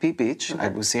 Over in St. Pete Beach. Okay. I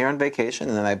was here on vacation,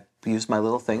 and then I used my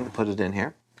little thing to put it in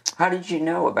here. How did you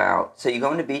know about... So you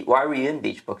going to Beach... Why were you in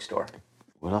Beach Bookstore?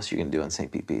 What else are you going to do on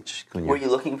St. Pete Beach? Were you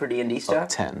looking for D&D stuff?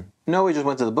 10. No, we just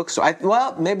went to the bookstore.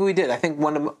 Well, maybe we did. I think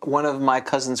one of my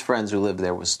cousin's friends who lived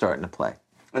there was starting to play.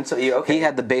 And so he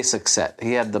had the basic set.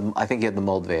 I think he had the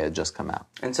Moldvay had just come out.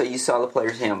 And so you saw the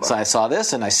Player's Handbook. So I saw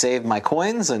this, and I saved my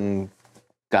coins and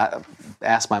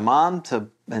asked my mom to...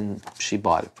 And she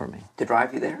bought it for me. To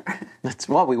drive you there?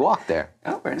 Well, we walked there.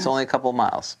 Oh, very nice. It's only a couple of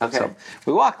miles. Okay. So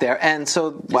we walked there, and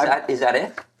so... Is that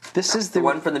it? This is the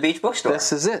one from the Beach Bookstore?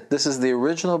 This is it. This is the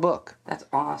original book. That's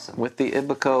awesome. With the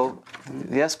Ibuco...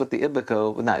 Yes, with the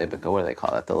Ibuco... Not Ibuco, what do they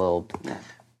call it? The little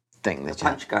thing. The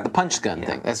punch gun. The punch gun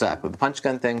thing. Exactly. The punch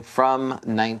gun thing from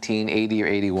 1980 or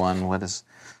 81. What is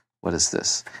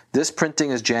this? This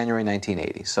printing is January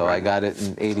 1980, so right. I got it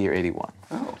in 80 or 81.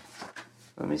 Oh.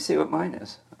 Let me see what mine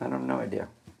is. I have no idea.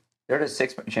 There it is,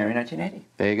 January 1980.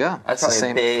 There you go. That's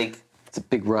probably It's a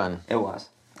big run. It was.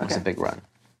 Okay. It was a big run.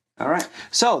 All right.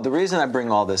 So the reason I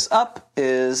bring all this up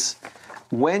is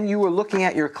when you were looking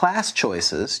at your class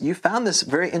choices, you found this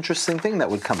very interesting thing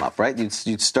that would come up, right?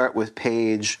 You'd start with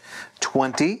page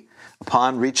 20.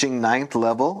 Upon reaching 9th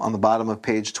level, on the bottom of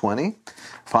page 20,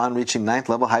 upon reaching 9th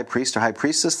level, High Priest or High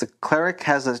Priestess, the cleric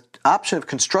has an option of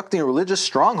constructing a religious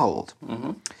stronghold. Mm-hmm.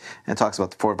 And it talks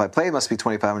about the fortified play must be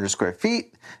 2,500 square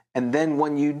feet. And then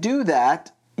when you do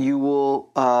that, you will,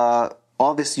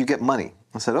 you get money.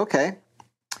 I said, okay.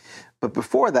 But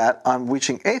before that, on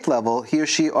reaching 8th level, he or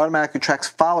she automatically attracts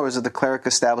followers of the cleric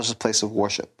establishes a place of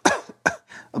worship,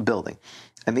 a building.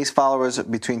 And these followers are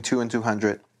between 2 and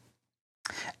 200.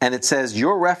 And it says,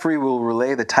 your referee will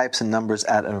relay the types and numbers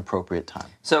at an appropriate time.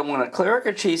 So when a cleric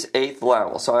achieves 8th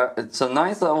level, so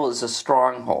 9th level is a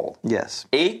stronghold. Yes.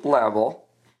 8th level,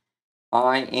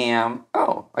 I can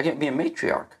be a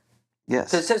matriarch.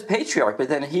 Yes. So it says patriarch, but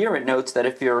then here it notes that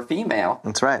if you're a female,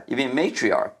 that's right, you'd be a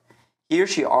matriarch. He or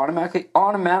she automatically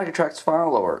attracts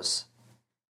followers.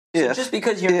 So just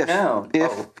because you're known.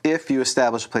 If you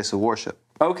establish a place of worship.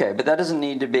 Okay, but that doesn't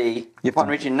need to be... Upon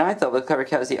reaching 9th level, the cleric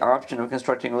has the option of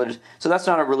constructing a religious... So that's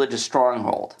not a religious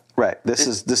stronghold. Right. This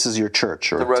is your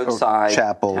church or the roadside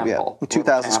chapel. Temple,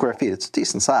 2,000 square feet. It's a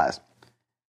decent size.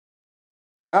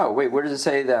 Oh, wait, where does it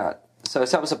say that? So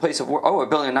establish a place of... a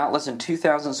building not less than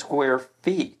 2,000 square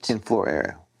feet. In floor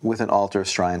area, with an altar,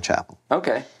 shrine, chapel.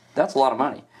 Okay, that's a lot of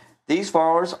money. These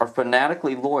followers are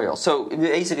fanatically loyal. So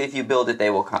basically, if you build it,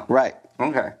 they will come. Right.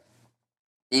 Okay.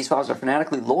 These followers are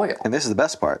fanatically loyal. And this is the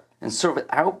best part. And serve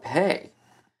without pay.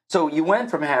 So you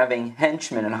went from having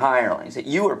henchmen and hirelings that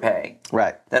you were paying.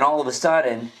 Right. Then all of a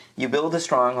sudden, you build a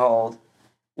stronghold,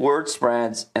 word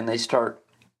spreads, and they start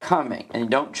coming. And you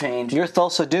don't change... You're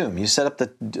Thulsa Doom. You set up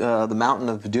the Mountain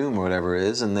of Doom or whatever it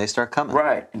is, and they start coming.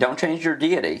 Right. Don't change your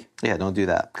deity. Yeah, don't do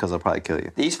that, because they'll probably kill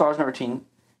you. These followers are between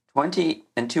 20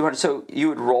 and 200. So you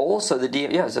would roll. So the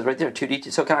DM, yeah, it says right there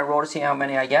 2d2. So can I roll to see how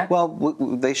many I get? Well,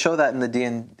 they show that in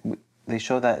the They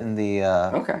show that in the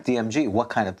DMG. What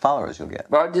kind of followers you'll get?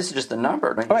 Well, this is just the number.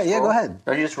 All right, yeah, go ahead.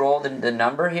 Don't you just roll the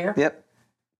number here? Yep.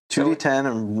 2d10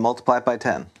 and multiply it by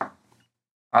 10.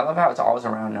 I love how it's always a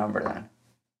round number then.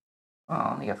 Oh,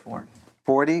 I only got 40.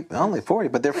 40? Only 40,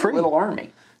 but they're free. A little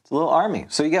army. It's a little army.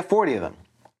 So you get 40 of them.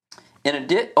 In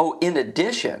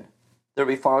addition, there'll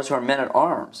be followers who are men at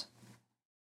arms.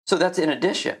 So that's in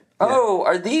addition.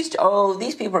 Yeah. These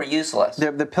people are useless.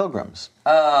 They're pilgrims.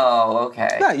 Oh,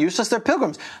 okay. No, useless. They're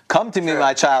pilgrims. Come to me,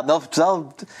 my child.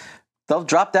 They'll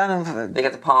drop down and they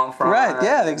get the palm front. Right.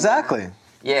 Yeah. Exactly.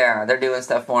 Yeah, they're doing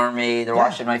stuff for me. They're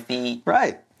washing my feet.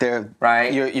 Right. They're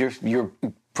right. You're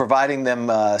providing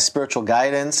them spiritual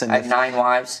guidance. And I have 9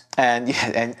 wives. And if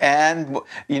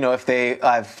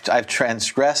I've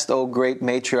transgressed, oh great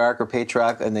matriarch or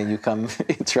patriarch, and then you come,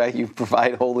 it's right. You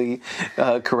provide holy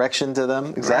correction to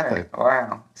them. Exactly. Right.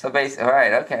 Wow. So basically,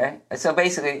 right. Okay. So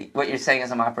basically, what you're saying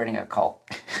is I'm operating a cult.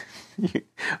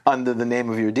 Under the name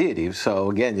of your deity.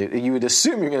 So again, you would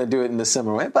assume you're going to do it in a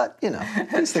similar way, but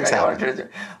these things happen.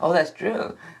 Oh, that's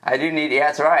true. I do need. Yeah,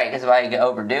 that's right. Because if I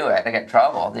overdo it, I get in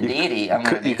trouble. The deity, I'm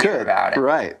going to hear about it.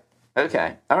 Right.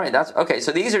 Okay. All right. That's okay.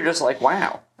 So these are just like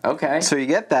wow. Okay. So you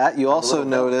get that. You also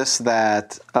notice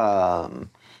that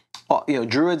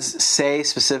druids say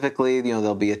specifically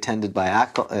they'll be attended by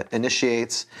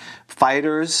initiates,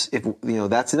 fighters. If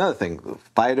that's another thing.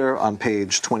 Fighter on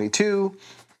page 22.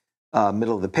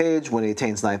 Middle of the page, when he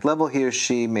attains 9th level, he or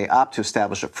she may opt to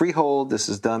establish a freehold. This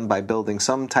is done by building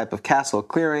some type of castle or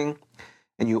clearing,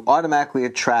 and you automatically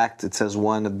attract, it says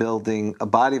building a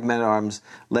body of men-at-arms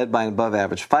led by an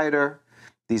above-average fighter.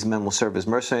 These men will serve as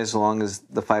mercenaries as long as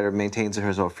the fighter maintains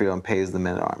his or her freedom and pays the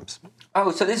men-at-arms.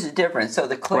 Oh, so this is different. So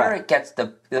the cleric gets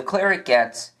the cleric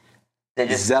gets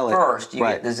zealot. First you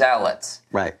get the zealots,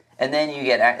 right, and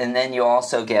then you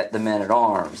also get the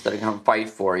men-at-arms that are going to fight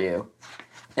for you.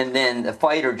 And then the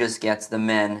fighter just gets the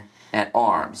men at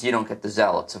arms. You don't get the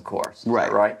zealots, of course.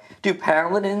 Right. Right. Do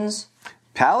paladins?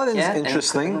 Paladins,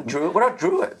 interesting. What about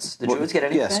druids? Do druids get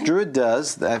anything? Yes, druid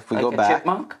does. If we go back.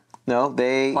 Chipmunk? No,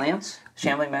 they. Plants?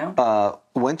 Shambling mound?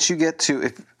 Once you get to,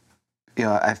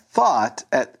 I thought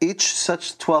at each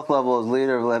such 12th level as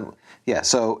leader of level. Yeah,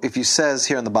 so if you says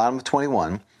here on the bottom of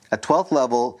 21, at 12th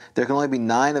level, there can only be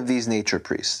 9 of these nature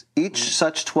priests. Each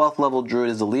such 12th level druid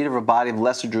is the leader of a body of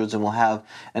lesser druids and will have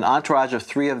an entourage of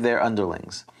 3 of their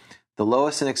underlings. The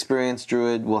lowest in experience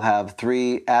druid will have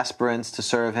 3 aspirants to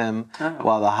serve him,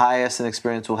 while the highest in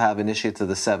experience will have initiates of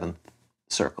the 7th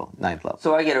circle, 9th level.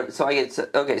 So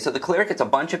so the cleric gets a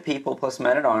bunch of people plus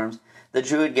men at arms. The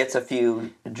druid gets a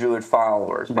few druid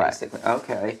followers, basically. Right.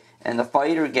 Okay. And the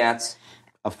fighter gets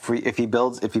if he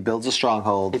builds a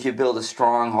stronghold. If you build a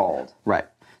stronghold. Right.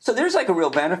 So there's like a real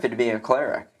benefit to being a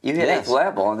cleric. You hit 8th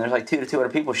level and there's like 200 to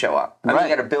 200 people show up. I mean,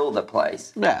 you got to build a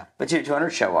place. Yeah. But 200 to 200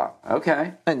 show up.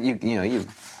 Okay. And you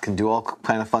can do all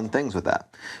kind of fun things with that.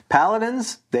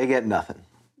 Paladins, they get nothing.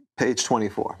 Page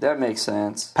 24. That makes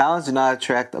sense. Paladins do not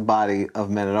attract a body of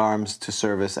men-at-arms to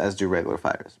service as do regular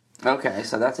fighters. Okay,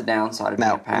 so that's a downside of being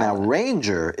a paladin. Now,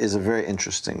 Ranger is a very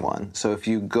interesting one. So if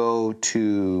you go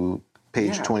to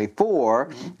page 24,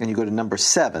 and you go to number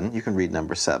 7. You can read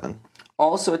number 7.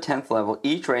 Also at 10th level,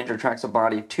 each ranger attracts a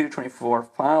body of 224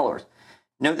 followers.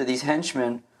 Note that these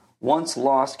henchmen, once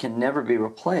lost, can never be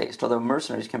replaced, although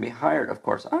mercenaries can be hired, of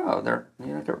course. Oh, they're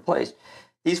not get replaced.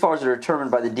 These followers are determined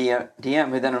by the DM,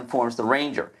 who then informs the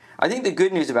ranger. I think the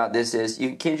good news about this is,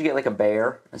 can't you get like a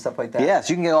bear and stuff like that?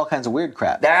 Yes, you can get all kinds of weird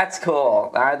crap. That's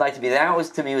cool. I'd like to be. That was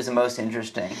to me was the most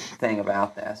interesting thing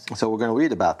about this. So we're going to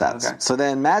read about that. Okay. So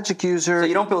then, magic user. So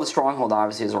you don't build a stronghold,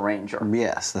 obviously, as a ranger.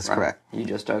 Yes, that's correct. You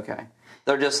just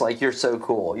They're just like, you're so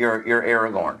cool. You're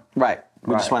Aragorn. Right.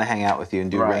 We just want to hang out with you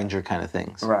and do ranger kind of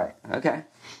things. Right. Okay.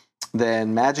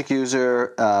 Then magic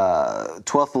user,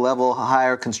 12th level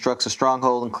higher, constructs a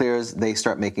stronghold and clears. They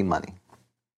start making money.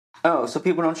 Oh, so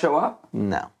people don't show up?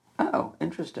 No. Oh,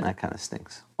 interesting. That kind of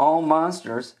stinks. All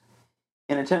monsters.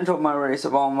 In a 10 to 12 mile radius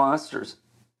of all monsters.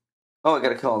 Oh, I got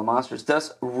to kill all the monsters.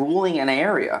 Thus, ruling an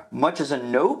area, much as a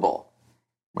noble.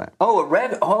 Right.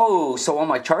 Oh, so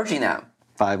am I charging them?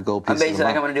 5 gold pieces. I'm basically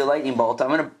like, I'm going to do a lightning bolt. I'm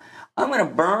going to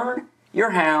burn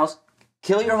your house,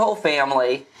 kill your whole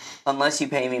family, unless you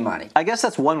pay me money. I guess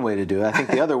that's one way to do it. I think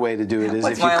the other way to do it is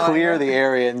if you clear the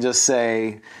area and just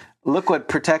say, look what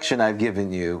protection I've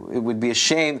given you. It would be a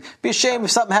shame.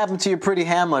 If something happened to your pretty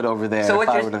hamlet over there. So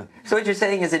what you're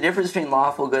saying is the difference between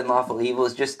lawful good and lawful evil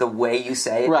is just the way you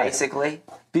say it, basically?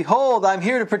 Behold, I'm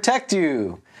here to protect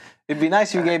you. It'd be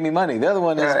nice if you gave me money. The other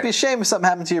one is, it'd be a shame if something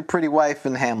happened to your pretty wife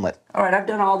in Hamlet. All right, I've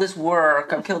done all this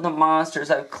work. I've killed the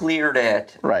monsters. I've cleared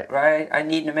it. Right. Right? I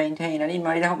need money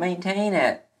to help maintain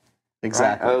it.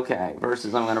 Exactly. Right? Okay.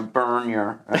 Versus I'm going to burn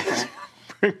your... Okay.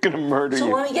 We're going to murder you. So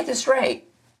let me get this straight.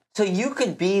 So you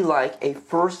could be like a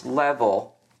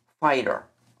first-level fighter,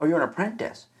 or you're an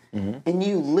apprentice, and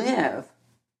you live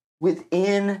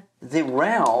within the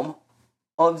realm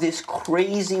of this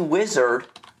crazy wizard,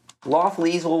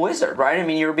 lawfully evil wizard, right? I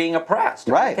mean, you're being oppressed.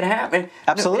 Right. It can happen.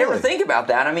 Absolutely. You never think about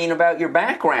that. I mean, about your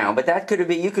background, but that could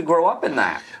be, you could grow up in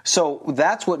that. So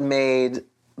that's what made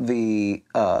the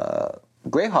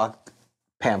Greyhawk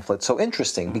pamphlet so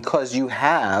interesting, because you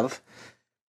have,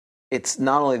 it's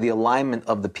not only the alignment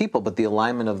of the people, but the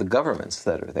alignment of the governments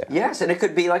that are there. Yes, and it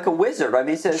could be like a wizard. I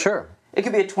mean, it says, sure. It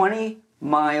could be a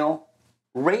 20-mile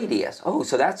radius. Oh,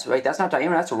 so that's right. That's not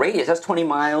diameter. That's a radius. That's 20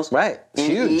 miles. Right. It's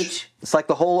in huge. Each. It's like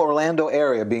the whole Orlando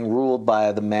area being ruled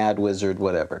by the mad wizard,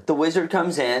 whatever. The wizard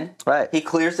comes in. Right. He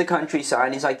clears the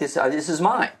countryside. He's like, "This is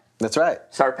mine." That's right.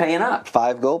 Start paying up.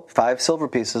 5 silver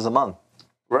pieces a month.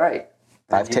 Right.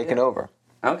 I've taken over.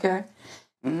 Okay.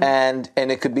 Mm-hmm. And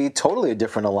it could be totally a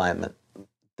different alignment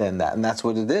than that, and that's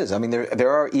what it is. I mean, there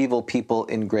are evil people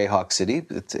in Greyhawk City.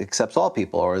 It accepts all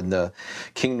people, or in the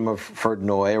Kingdom of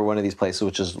Ferdinand, or one of these places,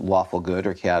 which is lawful good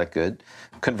or chaotic good.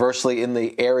 Conversely, in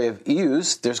the area of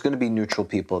Euse, there's going to be neutral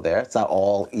people there. It's not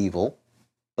all evil,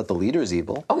 but the leader is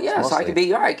evil. Oh yes, I could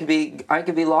be. I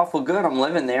could be lawful good. I'm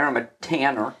living there. I'm a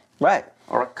tanner. Right.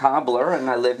 Or a cobbler, and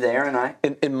I live there, and I...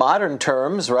 In modern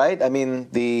terms, right, I mean,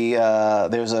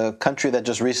 there's a country that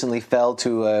just recently fell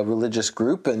to a religious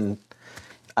group, and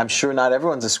I'm sure not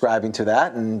everyone's ascribing to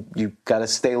that, and you've got to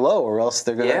stay low, or else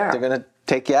they're gonna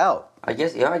take you out. I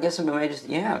guess it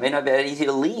may not be that easy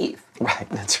to leave. Right,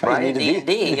 that's right. Right,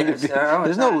 D&D.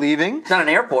 There's no leaving. It's not an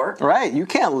airport. Right, you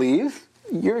can't leave.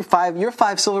 You're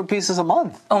 5 silver pieces a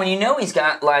month. Oh, and you know he's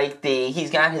got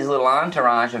his little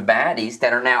entourage of baddies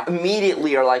that are now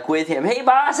immediately are like with him. Hey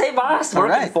boss,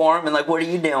 working for him, and like, what are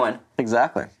you doing?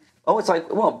 Exactly. Oh, it's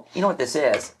like, well, you know what this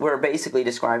is? We're basically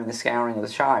describing the scouring of the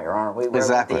Shire, aren't we?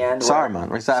 Exactly. At the end,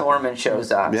 Saruman. Exactly. Saruman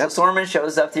shows up. Yep. So Saruman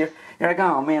shows up to you. You're like,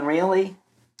 oh man, really?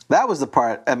 That was the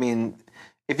part. I mean,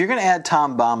 if you're going to add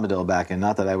Tom Bombadil back in,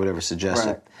 not that I would ever suggest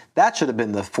it, that should have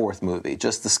been the fourth movie,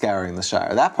 just the Scouring the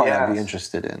Shire. That part I'd be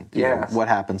interested in. You know, what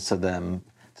happens to them,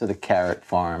 to the carrot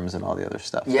farms and all the other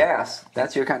stuff. Yes,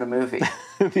 that's your kind of movie.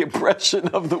 The oppression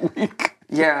of the weak.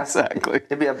 Yes. Exactly.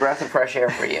 It'd be a breath of fresh air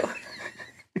for you.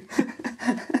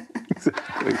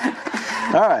 Exactly.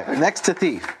 All right, next to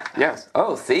Thief. Yes.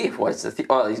 Oh, Thief. What's the Thief?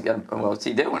 Oh, what's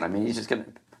he doing? I mean, he's just going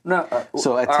to... No.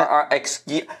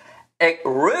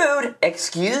 Rude.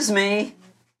 Excuse me.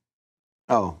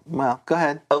 Oh, well, go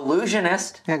ahead.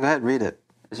 Illusionist. Yeah, go ahead, read it.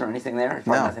 Is there anything there? There's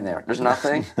no. Nothing there. There's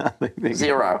nothing? Nothing.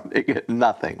 Zero. They get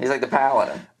nothing. He's like the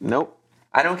paladin. Nope.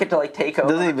 I don't get to like take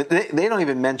over. They don't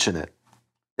even mention it.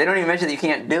 They don't even mention that you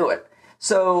can't do it.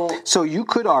 So you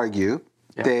could argue,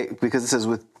 because it says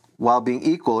while being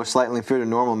equal or slightly inferior to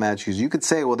normal magic users, you could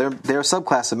say, well, they're a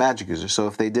subclass of magic users, so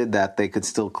if they did that, they could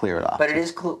still clear it off. But it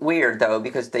is weird, though,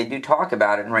 because they do talk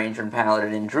about it in Ranger and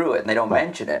Paladin and Druid, and they don't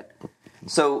mention it.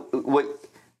 So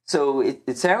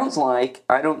it sounds like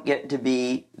I don't get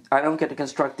to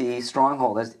construct the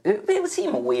stronghold. It would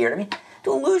seem weird. I mean,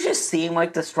 do illusionists seem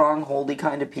like the strongholdy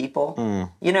kind of people?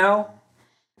 You know?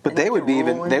 But they would be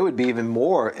even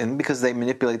more, and because they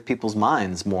manipulate people's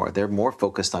minds more, they're more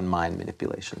focused on mind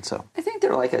manipulation. So I think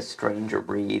they're like a stranger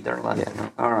breed. They're like,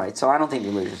 all right. So I don't think the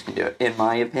illusionists can do it, in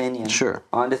my opinion. Sure.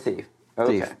 On to Thief.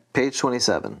 Okay. Thief, page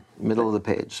 27, middle of the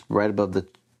page, right above the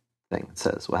thing. It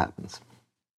says what happens.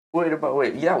 Wait,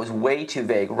 that was way too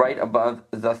vague. Right above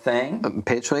the thing?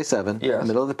 Page 27,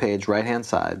 middle of the page, right-hand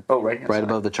side. Oh, right-hand side. Right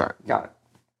above the chart. Got it.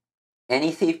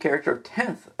 Any thief character of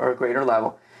 10th or greater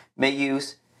level may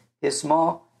use his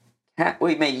small... have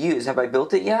I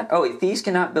built it yet? Oh, thieves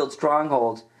cannot build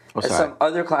strongholds as some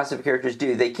other class of characters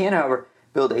do. They can, however,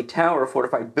 build a tower or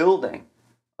fortified building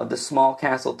of the small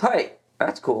castle type.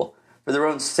 That's cool. For their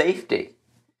own safety.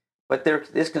 But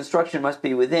this construction must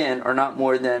be within or not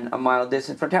more than a mile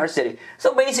distant from Tower City.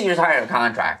 So basically, you're just hiring a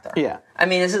contractor. Yeah. I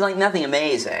mean, this is like nothing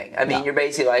amazing. I mean, you're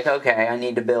basically like, okay, I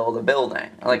need to build a building,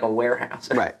 like a warehouse.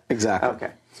 Right, exactly.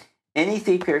 Okay. Any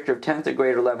thief character of 10th or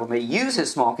greater level may use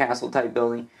his small castle-type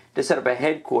building to set up a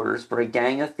headquarters for a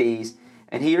gang of thieves,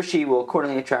 and he or she will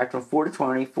accordingly attract from 4 to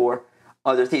 24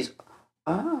 other thieves.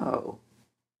 Oh.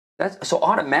 That's so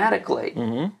automatically.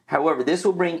 Mm-hmm. However, this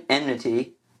will bring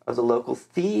enmity of the local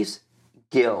thieves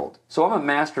guild. So I'm a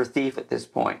master thief at this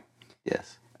point.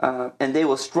 Yes. And they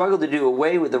will struggle to do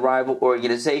away with the rival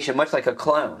organization, much like a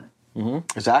clone.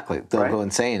 Exactly. They'll Right. go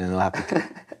insane and they'll have to...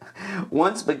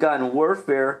 Once begun,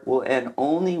 warfare will end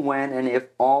only when and if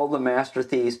all the master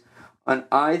thieves on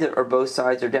either or both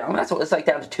sides are down. That's what it's like,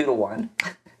 down to 2-1.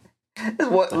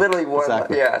 It's literally one.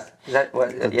 Exactly. Yes. Is that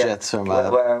what? The Jets from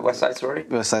West Side Story.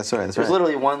 West Side Story. That's There's right.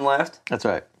 literally one left. That's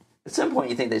right. At some point,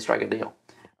 you think they strike a deal.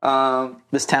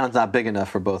 This town's not big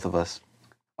enough for both of us.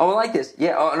 Oh, I like this.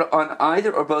 Yeah, on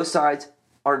either or both sides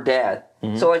are dead.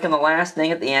 So, like in the last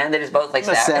thing at the end, they just both like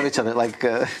Stab each other like...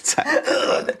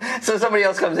 So somebody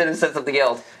else comes in and sets up the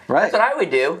guild. Right. That's what I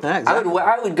would do. Yeah, exactly.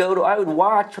 I would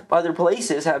watch other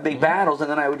places have big battles,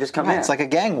 and then I would just come in. It's like a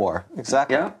gang war.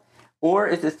 Exactly. Yeah. Or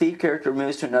if the thief character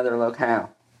moves to another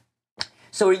locale.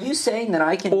 So are you saying that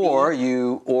I can Or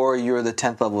you're the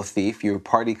 10th level thief, your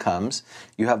party comes,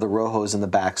 you have the Rojos and the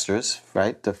Baxters,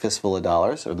 right? The fistful of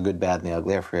dollars, or the good, bad, and the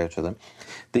ugly, I forget each of them.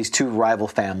 These two rival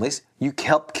families, you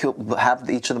have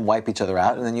each of them wipe each other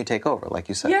out, and then you take over, like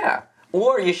you said. Yeah.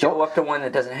 Or you show up to one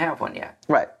that doesn't have one yet.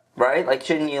 Right. Right? Like,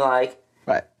 shouldn't you, like...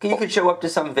 Right. You could show up to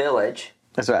some village.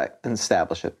 That's right, and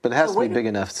establish it. But it has to be big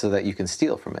enough so that you can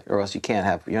steal from it, or else you're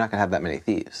not going to have that many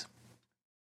thieves.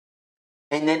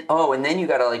 And then you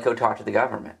gotta, like, go talk to the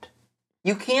government.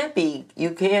 You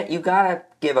gotta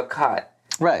give a cut.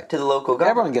 Right. To the local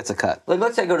government. Everyone gets a cut. Like,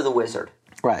 let's say I go to the wizard.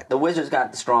 Right. The wizard's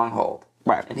got the stronghold.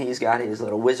 Right. And he's got his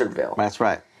little wizardville. That's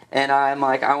right. And I'm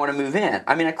like, I want to move in.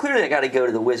 I mean, I got to go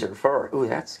to the wizard first. Ooh,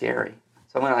 that's scary.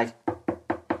 So I'm going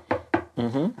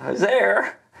to I was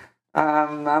there.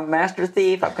 I'm a master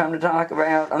thief. I've come to talk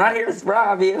about... I'm not here to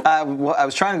rob you. I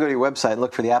was trying to go to your website and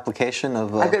look for the application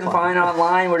of... I couldn't find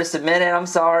online where to submit it. I'm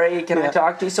sorry. Can I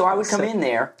talk to you? So I would come in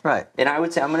there. Right. And I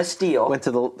would say, I'm going to steal. Went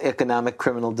to the Economic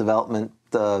Criminal Development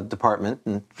Department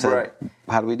and said, Right.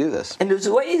 How do we do this? And there's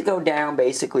a way to go down,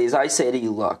 basically, is I say to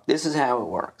you, look, this is how it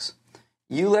works.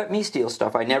 You let me steal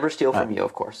stuff. I never steal from you,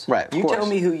 of course. Right, of you course. tell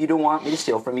me who you don't want me to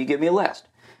steal from. You give me a list.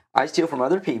 I steal from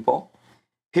other people.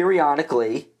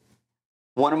 Periodically,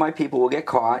 one of my people will get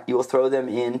caught. You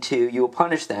will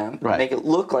punish them. Right. Make it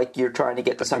look like you're trying to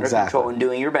get this under Exactly. control and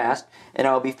doing your best. And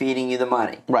I'll be feeding you the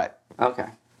money. Right. Okay.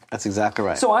 That's exactly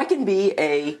right. So I can be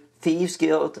a thieves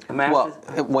guild, a master...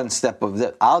 Well, one step of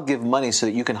that, I'll give money so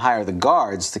that you can hire the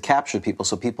guards to capture people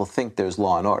so people think there's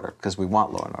law and order, because we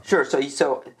want law and order. Sure.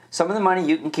 So some of the money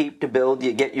you can keep to build,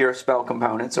 you get your spell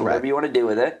components or whatever you want to do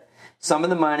with it. Some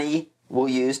of the money we'll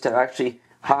use to actually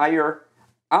hire.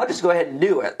 I'll just go ahead and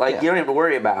do it. Like, you don't have to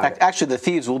worry about it. Actually, the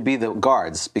thieves will be the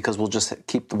guards, because we'll just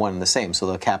keep the one the same, so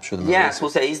they'll capture them. Yes,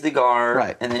 we'll say he's the guard,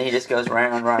 Right. and then he just goes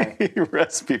around, right. He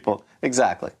arrests people.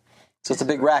 Exactly. So it's a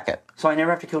big racket. So I never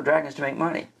have to kill dragons to make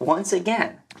money. Once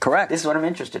again. Correct. This is what I'm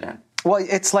interested in. Well,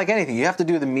 it's like anything. You have to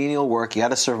do the menial work. You got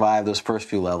to survive those first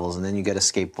few levels, and then you get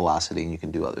escape velocity, and you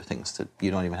can do other things. You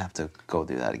don't even have to go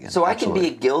do that again. So Absolutely. I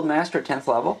can be a guild master at 10th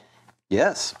level?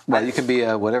 Yes. Well, you can be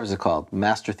a, whatever's it called,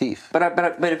 master thief. But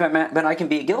I can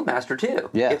be a guild master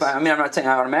too. Yes. I'm not saying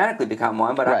I automatically become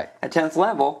one, but Right. at 10th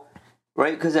level,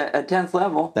 right? Because at 10th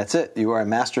level... That's it. You are a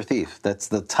master thief. That's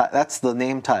the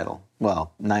name title.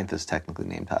 Well, 9th is technically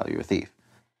name title. You're a thief.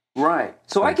 Right.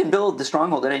 So I can build the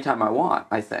stronghold anytime I want,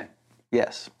 I think.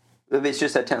 Yes. If it's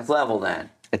just at 10th level then.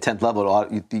 At 10th level,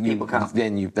 People come.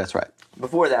 That's right.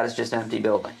 Before that, it's just an empty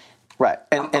building. Right.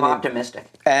 I'm optimistic.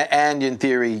 And in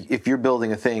theory, if you're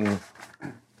building a thing,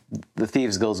 the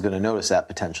Thieves Guild's going to notice that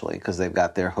potentially, because they've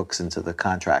got their hooks into the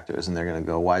contractors, and they're going to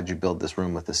go, why'd you build this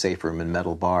room with the safe room and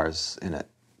metal bars in it?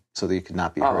 So that you could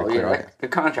not be very clear. Like the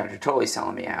contractor totally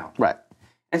selling me out. Right.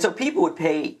 And so people would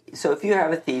pay... So if you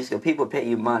have a Thieves Guild, people would pay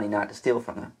you money not to steal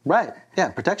from them. Right. Yeah,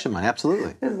 protection money,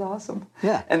 absolutely. This is awesome.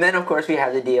 Yeah. And then, of course, we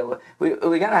have the deal... We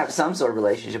got to have some sort of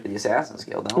relationship with the Assassin's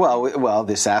Guild, don't we? Well,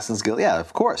 the Assassin's Guild, yeah,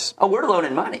 of course. Oh, we're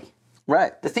loaning money.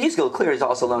 Right. The Thieves Guild clearly is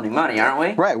also loaning money, aren't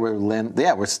we? Right. We're lending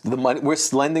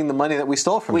the money that we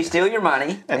stole from you. We steal your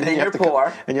money, and then you you're have to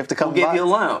poor, and you have to come we'll give buy. you a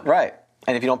loan. Right.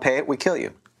 And if you don't pay it, we kill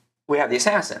you. We have the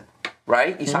assassin,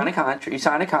 right? You sign a contract. You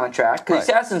sign a contract because Right.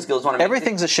 the Assassin's Guilds want to make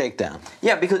Everything's a shakedown.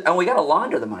 Yeah, and we got to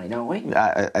launder the money, don't we?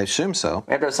 I assume so.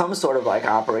 We have to have some sort of like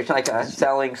operation, like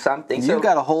selling something. You've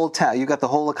got a whole town. You got the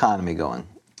whole economy going.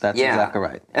 That's exactly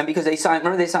right. And because they signed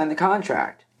the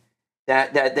contract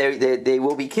that they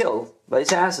will be killed by the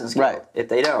Assassin's Guild Right. if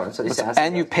they don't. So the Assassin's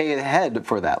And you Guild. pay ahead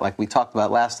for that, like we talked about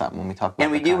last time when we talked about.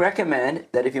 And we do recommend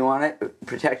that if you want to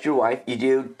protect your wife, you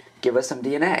do give us some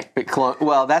DNA.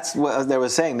 Well, that's what they were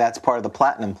saying. That's part of the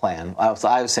platinum plan. I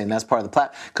was saying that's part of the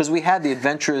platinum because we had the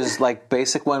adventurers like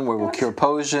basic one where we'll cure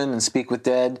potion and speak with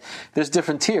dead. There's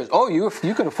different tiers. Oh, you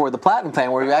can afford the platinum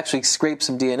plan where you actually scrape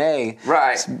some DNA,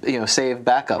 Right? Save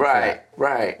backup. for Right, that.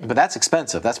 right. But that's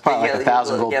expensive. That's probably like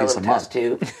 1,000 gold piece a month.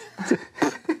 Too.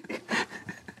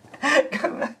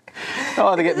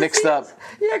 Oh, they get mixed up.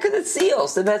 Yeah, because it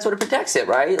seals, and that's what it protects it,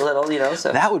 right? A little,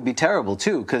 so. That would be terrible,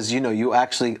 too, because, you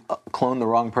actually clone the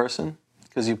wrong person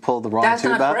because you pulled the wrong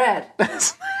tube out. That's not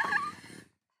Fred.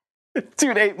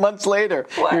 Dude, 8 months later,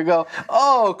 What? you go,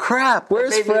 oh, crap,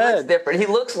 where's Maybe Fred? He looks different. He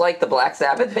looks like the Black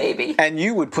Sabbath baby. And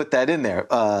you would put that in there.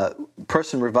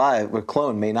 Person revived or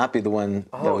clone may not be the one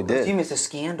that we did. You miss a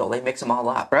scandal. They mix them all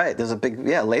up. Right, there's a big,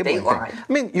 labeling thing. Dateline.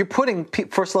 I mean, you're putting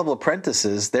first-level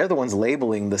apprentices, they're the ones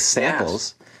labeling the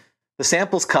samples. Yes. The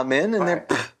samples come in, and they're...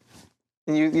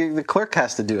 And the clerk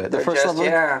has to do it. The first level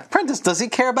apprentice, does he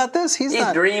care about this? He's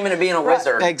not dreaming of being a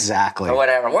wizard. Exactly. Or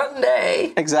whatever. One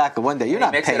day. Exactly. One day. You're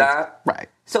not mix paying. It up. Right.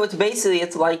 So it's basically,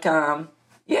 it's like, it's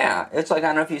like, I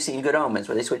don't know if you've seen Good Omens,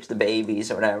 where they switch the babies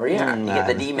or whatever. Yeah. You get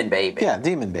the demon baby. Yeah,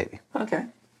 demon baby. Okay.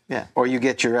 Yeah. Or you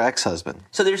get your ex-husband.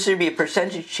 So there should be a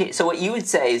percentage chance. So what you would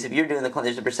say is if you're doing the clone,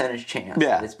 there's a percentage chance.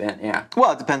 Yeah. It's been,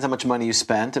 Well, it depends how much money you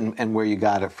spent and where you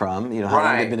got it from. How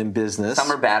long they've been in business. Some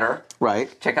are better.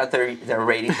 Right. Check out their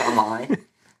ratings online.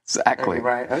 Exactly.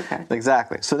 Right. Okay.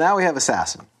 Exactly. So now we have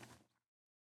Assassin.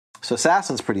 So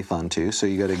Assassin's pretty fun, too. So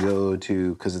you got to go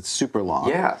to, because it's super long.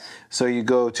 Yeah. So you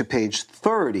go to page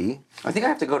 30. I think I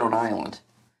have to go to an island.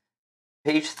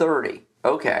 Page 30.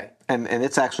 Okay. And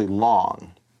it's actually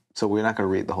long. So we're not going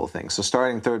to read the whole thing. So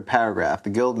starting third paragraph, the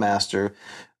Guildmaster,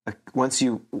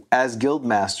 as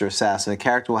Guildmaster Assassin, a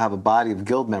character will have a body of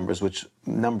guild members, which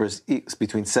numbers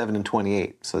between 7 and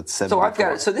 28. So it's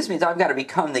 7. So this means I've got to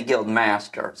become the guild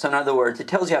master. So in other words, it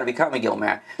tells you how to become a guild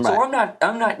master. So right.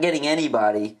 I'm not getting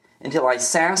anybody until I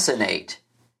assassinate.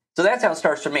 So that's how it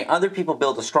starts for me. Other people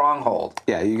build a stronghold.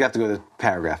 Yeah, you have to go to the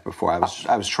paragraph before.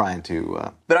 I was trying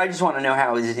to... But I just want to know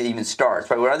how it even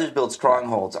starts. Right? Where others build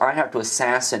strongholds, I have to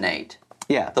assassinate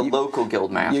the local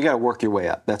guild master. You got to work your way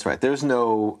up. That's right. There's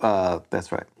no...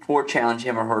 that's right. Or challenge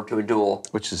him or her to a duel.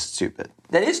 Which is stupid.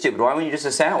 That is stupid. Why wouldn't you just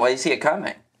assassinate? Why do you see it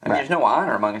coming? I mean, there's no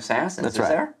honor among assassins, That's is right.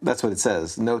 there? That's what it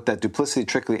says. Note that duplicity,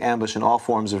 trickery, ambush, and all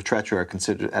forms of treachery are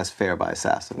considered as fair by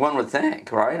assassins. One would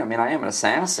think, right? I mean, I am an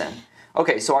assassin.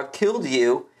 Okay, so I've killed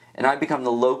you, and I become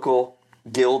the local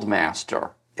guild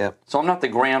master. Yep. So I'm not the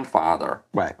grandfather,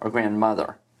 right, or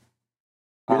grandmother.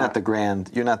 You're not the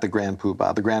grand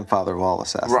poobah, the grandfather of all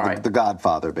assassins, right? The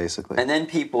godfather, basically. And then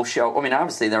people show. I mean,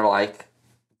 obviously, they're like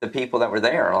the people that were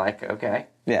there are like, okay,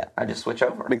 yeah, I just switch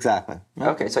over. Exactly.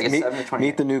 Okay, so I get 7 to 28.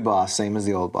 Meet the new boss, same as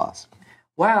the old boss.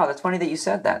 Wow, that's funny that you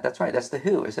said that. That's right. That's the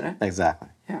Who, isn't it? Exactly.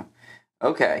 Yeah.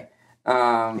 Okay.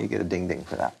 You get a ding ding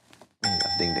for that.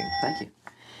 Ding ding. Thank you.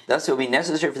 Thus, it will be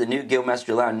necessary for the new guildmaster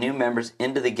to allow new members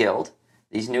into the guild.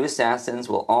 These new assassins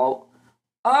will all...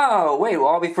 Oh, wait, will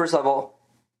all be first level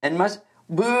and must...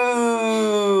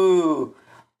 Boo!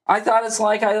 I thought it's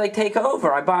like I take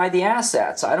over. I buy the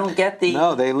assets. I don't get the...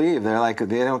 No, they leave. They're like,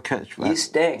 they don't catch... You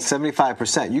stink.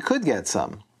 75%. You could get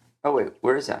some. Oh, wait,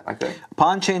 where is that? I could.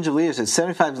 Upon change of leaders, it's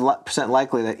 75%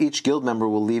 likely that each guild member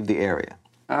will leave the area.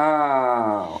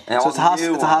 Oh. So it's a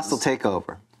hostile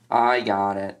takeover. I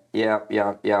got it.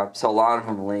 Yep. So a lot of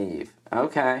them leave.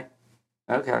 Okay.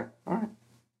 All right.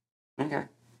 Okay.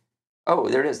 Oh,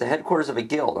 there it is. The headquarters of a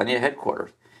guild. I need a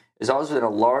headquarters. Is always within a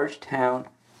large town.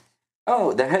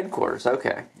 Oh, the headquarters.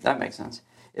 Okay. That makes sense.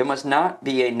 It must not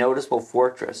be a noticeable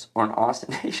fortress or an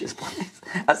ostentatious place.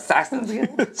 Assassin's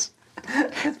Guild.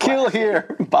 Kill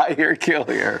here. Buy here. Kill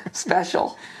here.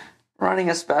 Special. Running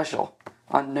a special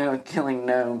on killing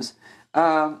gnomes.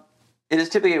 It is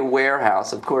typically a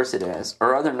warehouse, of course it is,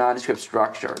 or other nondescript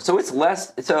structure. So it's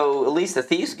less. So at least the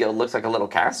Thieves Guild looks like a little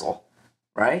castle,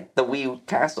 right? The wee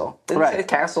castle. Didn't they say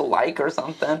castle-like or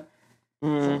something?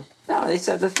 Mm. No, they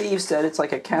said the thieves said it's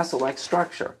like a castle-like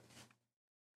structure.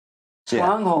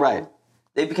 Stronghold. Yeah, right.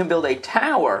 They can build a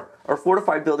tower or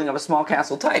fortified building of a small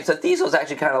castle type. So Thieves was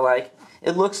actually kind of like,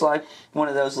 it looks like one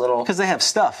of those little... Because they have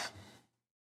stuff.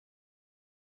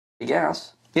 I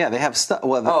guess. Yeah, they have stuff.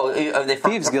 Well, they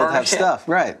Thieves Guild have stuff,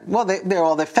 right? Well,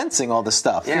 they're fencing all the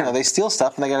stuff. Yeah. You know, they steal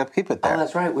stuff and they got to keep it there. Oh,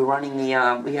 that's right. We're running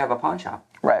we have a pawn shop.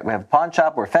 Right, we have a pawn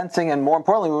shop. We're fencing, and more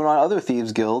importantly, we want other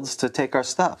Thieves Guilds to take our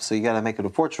stuff. So you got to make it a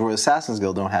fortress. Where Assassin's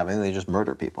Guild don't have anything; they just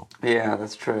murder people. Yeah,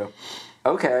 that's true.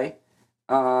 Okay.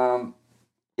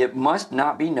 It must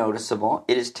not be noticeable.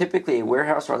 It is typically a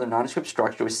warehouse or other nondescript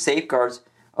structure with safeguards.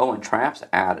 Oh, and traps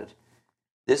added.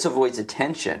 This avoids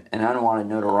attention and unwanted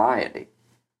notoriety.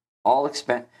 All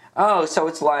expense. Oh, so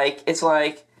it's like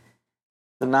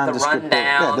the nondescript,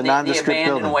 rundown, the nondescript the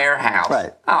abandoned building. warehouse.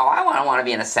 Right. Oh, I don't want to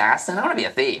be an assassin. I want to be a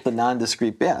thief. The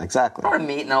nondescript, yeah, exactly. I want to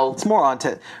meet an old. It's more on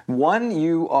one.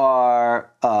 You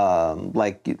are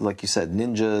like you said,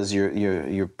 ninjas.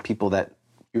 You're people that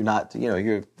you're not.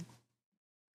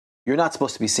 You're you're not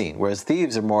supposed to be seen. Whereas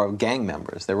thieves are more gang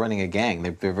members. They're running a gang.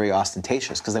 They're very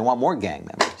ostentatious because they want more gang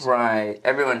members. Right.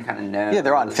 Everyone kind of knows. Yeah,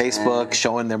 they're on Facebook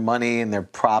showing their money and their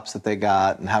props that they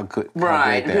got and how good.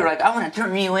 Right. How People are like, I want to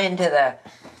turn you into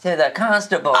the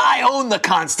constable. I own the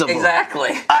constable. Exactly.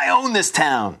 I own this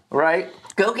town. Right.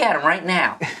 Go get him right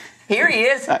now. Here he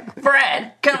is.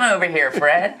 Fred, come over here,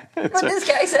 Fred. What this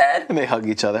guy said. And they hug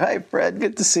each other. Hey, Fred,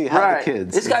 good to see you. How are the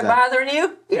kids? This guy bothering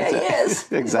you? Yeah, he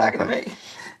is. Exactly.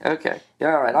 Okay.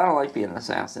 Yeah, all right. I don't like being an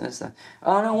assassin.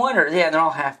 Oh, no wonder. Yeah, they're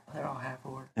all half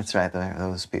orcs. That's right.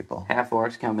 Those people. Half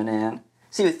orcs coming in.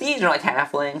 See, with thieves are like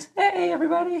halflings. Hey,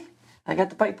 everybody. I got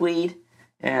the pipe weed.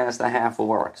 Yeah, it's the half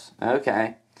orcs.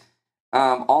 Okay.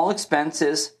 All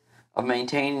expenses of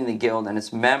maintaining the guild and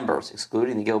its members,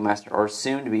 excluding the guildmaster, are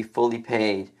assumed to be fully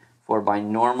paid for by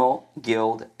normal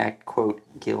guild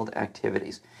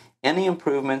activities. Any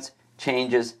improvements,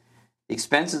 changes, the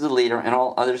expenses of the leader, and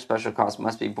all other special costs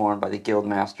must be borne by the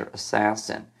guildmaster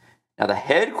assassin. Now, the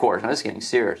headquarters, now this is getting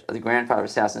serious, of the grandfather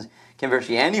assassins can be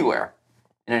virtually anywhere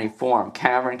in any form.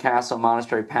 Cavern, castle,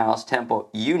 monastery, palace, temple,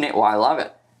 unit. Well, I love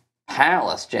it.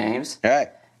 Palace, James. All right.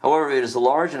 However, if it is a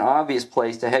large and obvious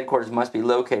place, the headquarters must be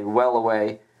located well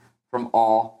away from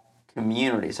all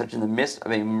communities, such in the midst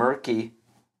of a murky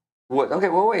wood. Okay,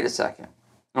 well, wait a second.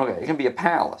 Okay, it can be a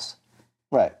palace.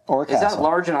 Right, or a castle. Is that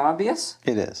large and obvious?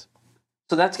 It is.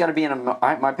 So that's got to be in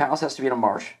my palace has to be in a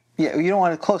marsh. Yeah, you don't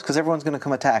want it close because everyone's going to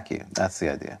come attack you. That's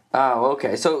the idea. Oh,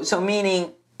 okay. So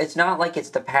meaning it's not like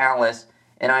it's the palace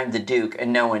and I'm the duke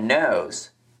and no one knows.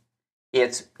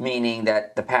 It's meaning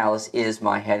that the palace is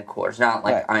my headquarters, not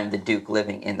like I'm the duke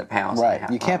living in the palace. Right.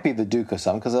 You can't be the duke of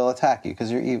something because they'll attack you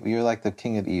because you're like the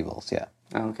king of evils. Yeah.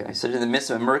 Okay. So in the midst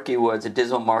of murky woods, a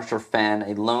dismal marsh or fen,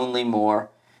 a lonely moor,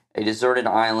 a deserted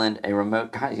island, a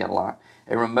remote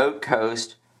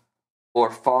coast, or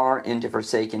far into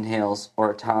forsaken hills,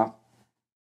 or atop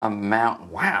a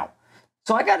mountain. Wow.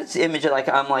 So I got this image of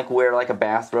I'm wear a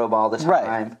bathrobe all the time.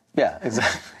 Right. Yeah.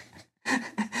 Exactly.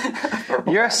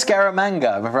 You're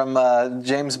Scaramanga from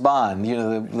James Bond. You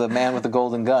know, the man with the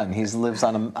golden gun. He lives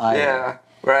on an island. Yeah,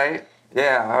 right.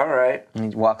 Yeah, all right.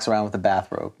 And he walks around with a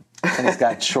bathrobe. And he's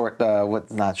got not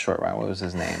short round, what was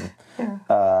his name? Yeah.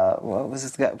 What was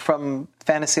this guy? From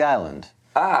Fantasy Island.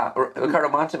 Ah, Ricardo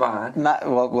Montalban.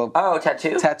 Oh,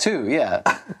 Tattoo? Tattoo, yeah.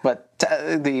 But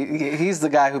he's the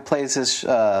guy who plays his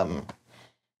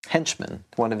henchman,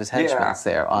 one of his henchmen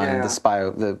there on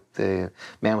the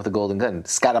man with the golden gun,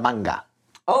 Scaramanga.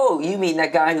 Oh, you mean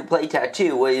that guy who played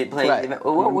Tattoo?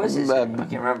 What was his name? I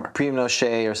can't remember.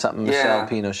 Pinochet or something, Michelle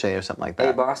Pinochet or something like that.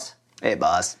 Hey, boss. Hey,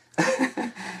 boss.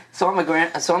 So I'm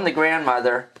the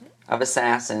grandmother of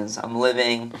assassins. I'm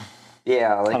living,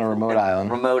 on a remote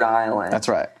island. Remote island. That's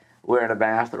right. Wearing a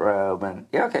bathrobe and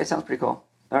okay, sounds pretty cool.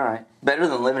 All right, better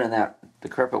than living in that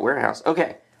decrepit warehouse.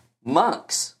 Okay,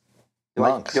 monks.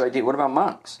 What about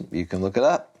monks? You can look it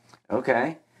up.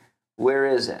 Okay. Where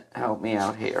is it? Help me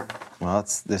out here. Well,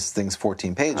 this thing's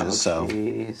 14 pages, so.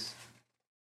 Geez.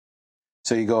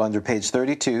 So you go under page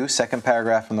 32, second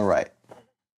paragraph from the right.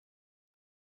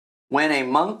 When a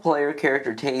monk player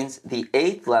character attains the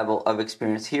 8th level of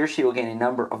experience, he or she will gain a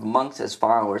number of monks as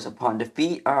followers upon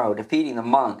defeating the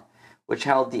monk, which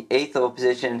held the 8th level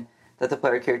position that the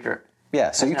player character.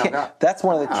 Yeah, so you can't. That's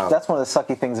one of the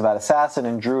sucky things about assassin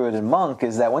and druid and monk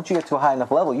is that once you get to a high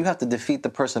enough level, you have to defeat the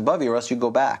person above you, or else you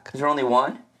go back. Is there only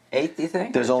one 8th? Do you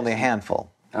think? There's only a handful.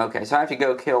 Okay, so I have to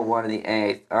go kill one of the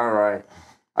 8th. All right,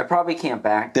 I probably can't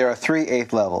back. There are 3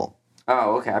 8th level.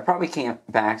 Oh, okay. I probably can't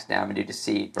backstab and do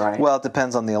deceit, right? Well, it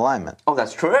depends on the alignment. Oh,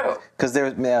 that's true. Because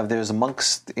there's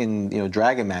monks in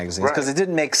Dragon magazines because it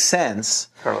didn't make sense.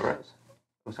 Scarlet Rose.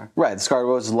 Oh, sorry. Right, the Scarlet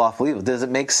Rose is lawful evil. Does it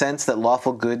make sense that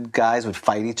lawful good guys would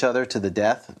fight each other to the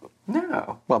death?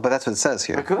 No. Well, but that's what it says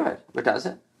here. It could, but does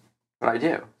it? What I do?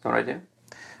 That's what I do.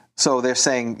 So they're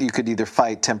saying you could either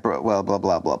fight blah, blah, blah,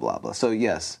 blah, blah, blah. So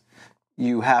yes,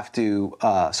 you have to...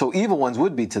 so evil ones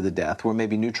would be to the death, where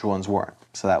maybe neutral ones weren't.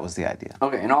 So that was the idea.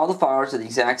 Okay, and all the followers are the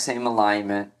exact same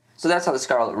alignment. So that's how the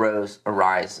Scarlet Rose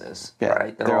arises,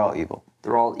 right? They're all evil.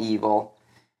 They're all evil.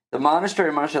 The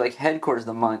monastery, like headquarters of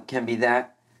the monk, can be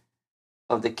that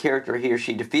of the character he or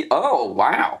she defeat. Oh,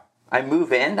 wow. I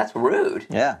move in? That's rude.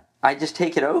 Yeah. I just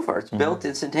take it over. It's built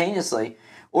instantaneously.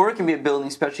 Or it can be a building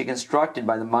specially constructed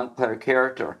by the monk player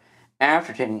character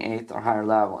after attaining 8th or higher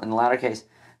level. In the latter case,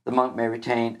 the monk may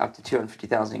retain up to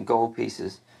 250,000 gold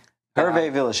pieces.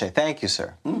 Hervé Villachet. Thank you,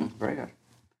 sir. Very good.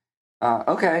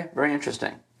 Okay, very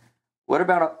interesting. What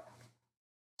about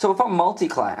so if I'm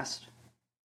multi-classed,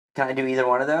 can I do either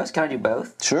one of those? Can I do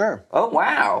both? Sure. Oh,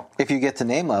 wow. If you get to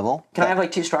name level. Can I have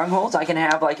 2 strongholds? I can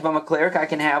have if I'm a cleric, I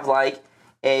can have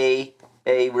a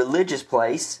a religious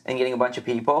place and getting a bunch of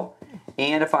people,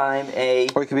 and if I'm a...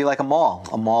 Or it could be like a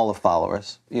mall of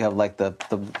followers. You have like the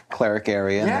cleric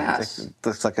area. Yes. And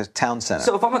it's like a town center.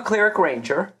 So if I'm a cleric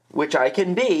ranger, which I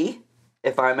can be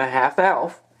if I'm a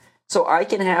half-elf, so I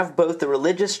can have both the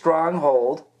religious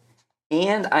stronghold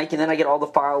and I get all the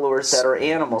followers that are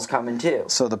animals coming too.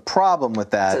 So the problem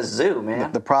with that... It's a zoo,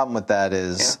 man. The problem with that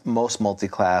is most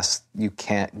multi-class, you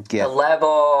can't get... The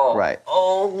level. Right.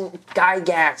 Oh,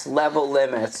 Gygax, level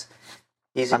limits.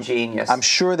 He's a genius. I'm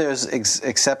sure there's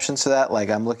exceptions to that. Like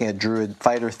I'm looking at Druid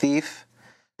Fighter Thief.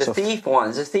 The thief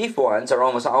ones are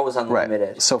almost always unlimited.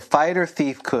 Right. So Fighter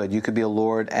Thief you could be a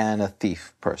Lord and a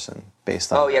Thief person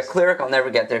based on Oh, yeah, Cleric I'll never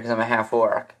get there because I'm a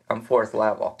half-orc. I'm 4th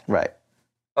level. Right.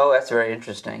 Oh, that's very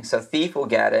interesting. So Thief will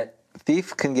get it.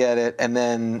 Thief can get it, and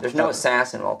then... There's no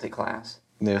Assassin multi-class.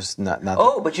 There's not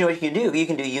Oh, but you know what you can do? You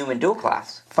can do human dual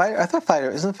class. Fighter. I thought Fighter...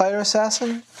 Isn't Fighter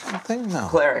Assassin a thing? No.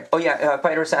 Cleric. Oh, yeah,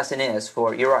 Fighter Assassin is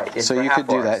for... You're right. It's so for you could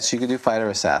do that. orcs. So you could do Fighter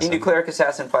Assassin. You can do Cleric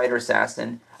Assassin, Fighter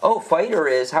Assassin. Oh, Fighter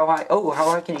is how high... Oh,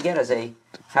 how high can you get as a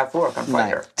half-orc on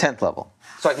Fighter? 10th level.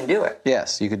 So I can do it.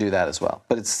 Yes, you could do that as well.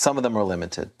 But some of them are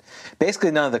limited.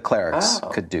 Basically, none of the clerics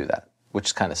could do that,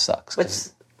 which kind of sucks.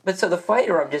 But so the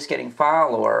Fighter, I'm just getting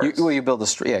followers. You build a...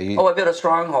 I build a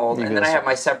stronghold, and then I have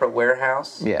my separate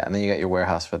warehouse. Yeah, and then you got your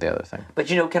warehouse for the other thing.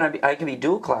 But I can be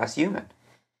dual class human.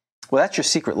 Well, that's your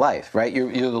secret life, right? You're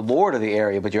the lord of the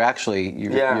area, but you're actually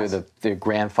you're the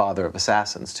grandfather of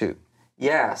assassins too.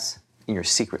 Yes. In your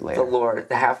secret lair. The lord,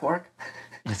 the half-orc.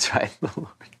 That's right, the lord,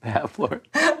 the half-lord.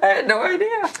 I had no idea.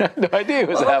 I had no idea it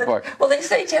was a half-orc. Well, they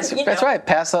say 10. That's right.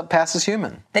 Pass as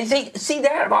human. They say, see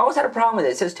that? I've always had a problem with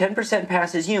it. It says 10%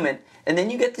 pass as human, and then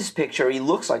you get this picture. He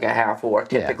looks like a half-orc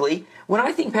typically. Yeah. When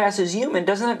I think pass as human,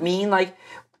 doesn't it mean like?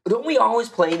 Don't we always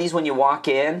play these when you walk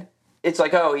in? It's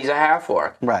like, oh, he's a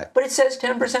half-orc. Right. But it says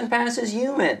 10% pass as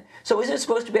human. So isn't it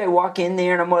supposed to be I walk in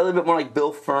there and I'm a little bit more like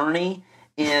Bill Ferny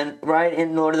in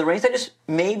Lord of the Rings? I just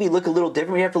maybe look a little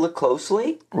different. You have to look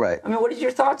closely. Right. I mean, what is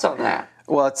your thoughts on that?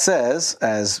 Well, it says,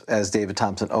 as David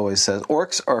Thompson always says,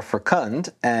 orcs are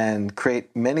fecund and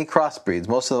create many crossbreeds,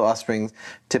 most of the offspring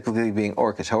typically being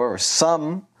orcish. However,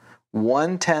 some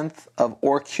 1/10 of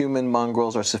orc-human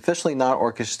mongrels are sufficiently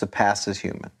non-orcish to pass as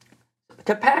human.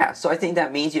 To pass. So I think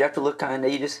that means you'd have to look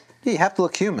You have to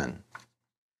look human.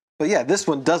 But yeah, this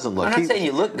one doesn't look. I'm not saying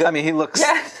you look good. I mean, he looks...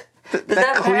 Yes.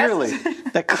 That clearly...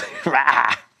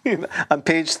 on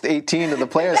page 18 of the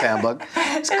Player's Handbook,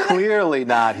 it's clearly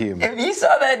not human. If you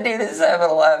saw that dude at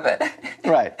 7-Eleven,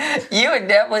 right, you would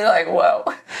definitely like, whoa.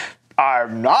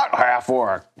 I'm not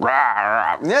half-orc.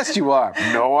 Yes, you are.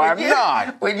 No, I'm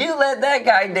not. Would you let that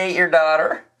guy date your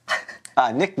daughter?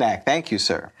 Knick-knack. Thank you,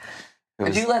 sir.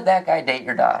 Would you let that guy date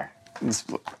your daughter?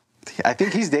 I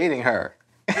think he's dating her.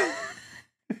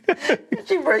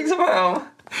 She brings him home.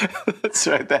 That's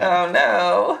right there. Oh,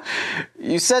 no.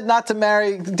 You said not to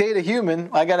date a human.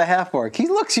 I got a half-orc. He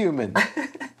looks human.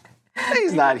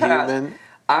 He's not human.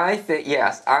 I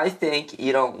think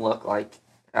you don't look like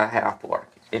a half-orc.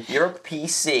 If you're a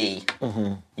PC,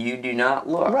 you do not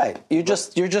look. Right. You're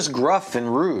just gruff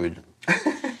and rude.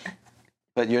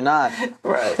 But you're not.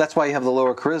 Right. That's why you have the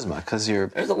lower charisma, because you're...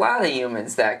 There's a lot of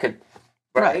humans that could,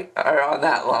 are on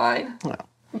that line. Yeah.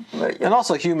 But, yeah. And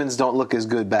also, humans don't look as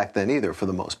good back then either, for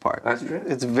the most part. That's true.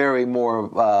 It's very more,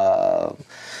 the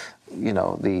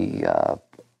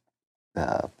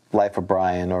Life of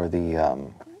Brian or the,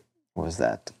 what was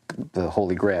that? The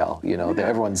Holy Grail.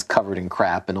 Everyone's covered in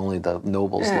crap and only the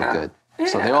nobles look good. Yeah.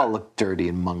 So they all look dirty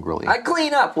and mongrelly. I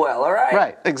clean up well, all right?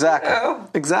 Right, exactly.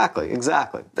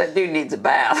 Exactly. That dude needs a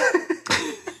bath.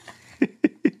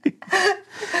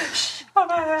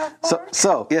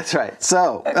 So that's right.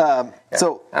 So that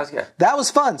was good. That was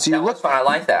fun. So was fun. I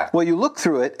like that. Well, you look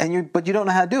through it, but you don't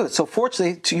know how to do it. So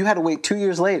fortunately, you had to wait 2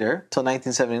 years later, till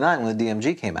 1979, when the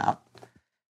DMG came out.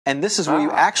 And this is where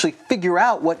you actually figure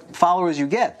out what followers you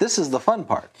get. This is the fun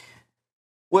part.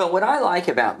 Well, what I like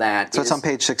about that is... it's on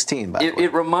page 16, by the way.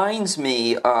 It reminds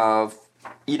me of,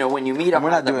 when you meet up... And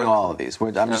we're not doing all of these.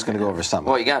 I'm just going to go over some.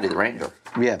 Well, you got to do the Ranger.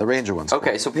 Yeah, the Ranger one's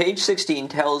Okay, cool. so page 16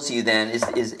 tells you then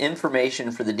is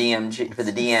information for the DMG, for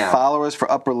the DM. Followers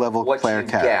for upper-level player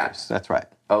characters. That's right.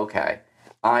 Okay,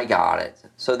 I got it.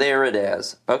 So there it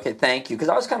is. Okay, thank you. Because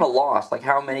I was kind of lost. Like,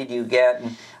 how many do you get?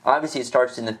 And obviously, it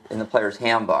starts in the player's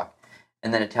handbook.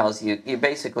 And then it tells you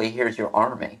basically, here's your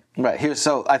army. Right.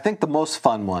 So I think the most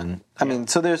fun one,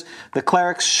 so there's the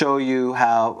clerics show you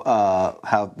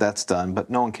how that's done,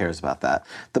 but no one cares about that.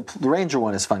 The Ranger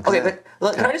one is fun. Okay,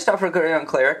 but can I just stop for a minute on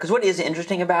cleric? Because what is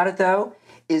interesting about it, though,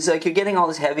 is like you're getting all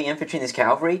this heavy infantry and this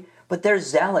cavalry, but they're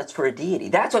zealots for a deity.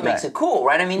 That's what makes Right. it cool,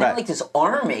 right? I mean, they're Right. like this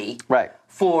army Right.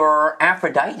 for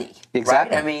Aphrodite.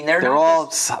 Exactly. Right? I mean, they're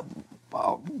all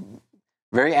not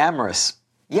very amorous,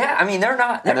 yeah, I mean, they're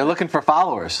not. and they're looking for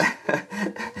followers.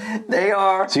 They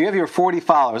are. So you have your 40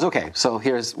 followers. Okay, so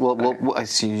here's I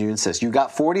see you insist. You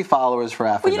got 40 followers for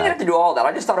Well, Aphrodite. you didn't have to do all that.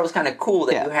 I just thought it was kind of cool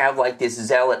that Yeah. you have like this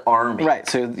zealot army. Right,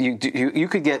 so you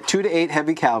could get 2 to 8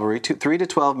 heavy cavalry, 3 to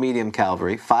 12 medium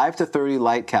cavalry, 5 to 30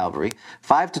 light cavalry,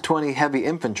 5 to 20 heavy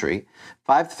infantry,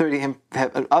 5 to 30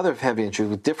 other heavy infantry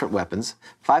with different weapons,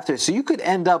 5 to so you could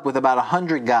end up with about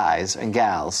 100 guys and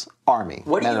gals army.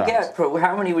 What do you get for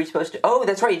how many were you supposed to? Oh,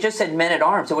 that's right. You just said men at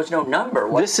arms. There was no number.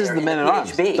 This is the men at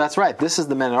arms. That's right. This is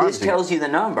the men at arms. This tells you the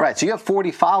number. Right. So you have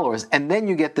 40 followers, and then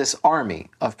you get this army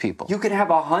of people. You could have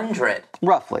 100.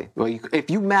 Roughly. Well, if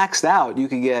you maxed out, you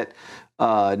could get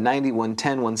 90,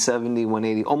 110, 170,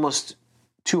 180, almost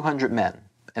 200 men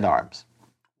at arms.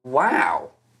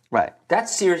 Wow. Right.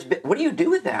 That's serious. What do you do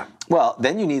with them? Well,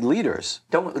 then you need leaders.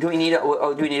 Do we need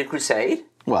a crusade?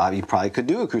 Well, you probably could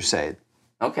do a crusade.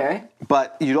 Okay.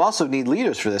 But you'd also need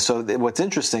leaders for this. So what's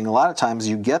interesting, a lot of times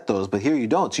you get those, but here you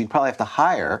don't. So you'd probably have to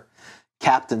hire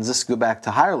captains. This go back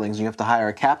to hirelings. You have to hire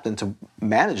a captain to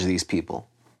manage these people.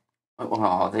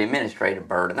 Well, the administrative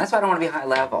burden. That's why I don't want to be high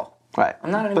level. Right. I'm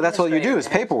not an but that's all you do is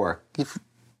administrative. paperwork.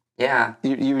 Yeah.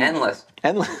 Endless.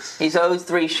 Endless. He's owed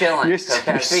 3 shillings.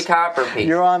 Okay, 3 copper pieces.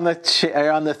 You're on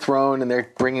the throne, and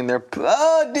they're bringing their.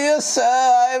 Oh dear sir,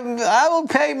 I will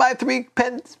pay my 3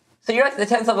 pence. So you're like the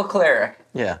 10th level cleric.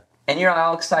 Yeah. And you're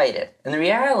all excited. And the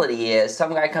reality is,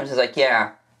 some guy comes and is like,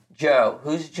 yeah, Joe.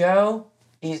 Who's Joe?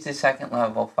 He's the 2nd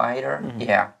level fighter. Mm-hmm.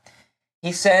 Yeah.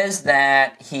 He says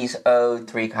that he's owed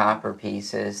 3 copper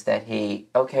pieces, that he...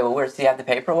 Okay, well, where's he have the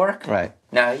paperwork? Right.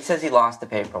 No, he says he lost the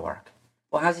paperwork.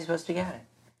 Well, how's he supposed to get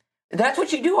it? That's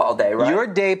what you do all day, right? Your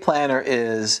day planner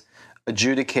is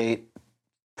adjudicate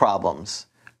problems,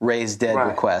 raise dead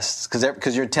requests,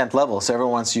 because you're 10th level, so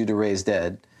everyone wants you to raise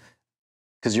dead.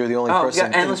 Because you're the only person. Oh,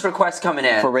 you got endless requests coming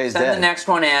in. For raise Send dead. the next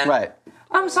one in. Right.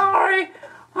 I'm sorry.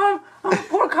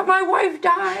 My wife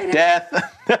died. Death.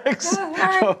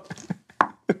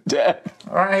 Death.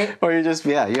 Right. Or you just,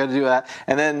 you got to do that.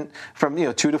 And then from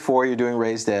 2 to 4, you're doing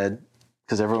raise dead.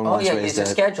 Because everyone wants raise dead.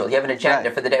 It's a schedule. You have an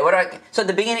agenda for the day. So at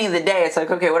the beginning of the day, it's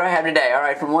like, okay, what do I have today? All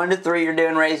right, from 1 to 3, you're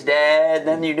doing raise dead.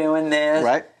 Then you're doing this.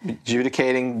 Right.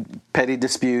 Adjudicating petty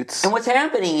disputes. And what's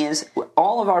happening is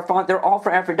all of our they're all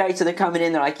for Aphrodite, so they're coming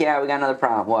in. They're like, yeah, we got another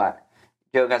problem. What?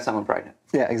 Joe got someone pregnant.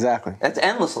 Yeah, exactly. That's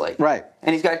endlessly. Right.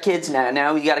 And he's got kids now.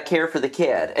 Now you got to care for the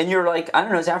kid. And you're like, I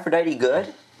don't know, is Aphrodite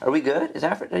good? Are we good? Is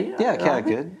Aphrodite? Yeah, kind of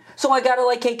good. So I got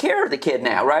to take care of the kid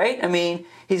now, right? I mean,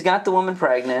 he's got the woman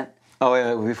pregnant. Oh,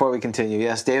 wait, before we continue,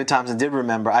 yes, David Thompson did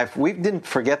remember. We didn't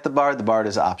forget the bard. The bard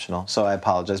is optional, so I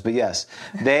apologize. But yes,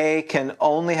 they can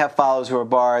only have followers who are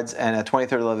bards, and at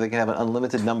 23rd level, they can have an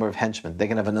unlimited number of henchmen. They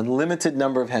can have an unlimited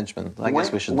number of henchmen. I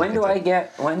guess we should. When do I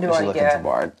get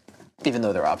bard? Even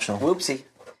though they're optional. Whoopsie.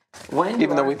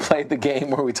 Even though we played the game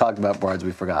where we talked about bards,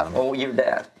 we forgot them. Oh, you're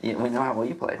dead. We know how well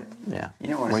you played it. Yeah. You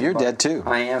know well, you're dead too.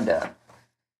 I am dead.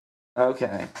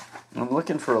 Okay. I'm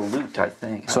looking for a loot, I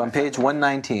think. So on page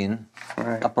 119,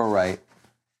 upper right.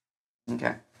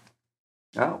 Okay.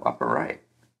 Oh, upper right.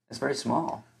 It's very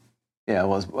small. Yeah, it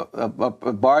was.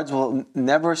 Bards will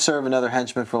never serve another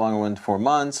henchman for longer than 4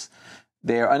 months.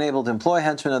 They are unable to employ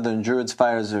henchmen other than druids,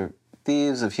 fighters, or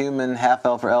thieves of human,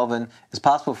 half-elf, or elven. It's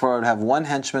possible for her to have 1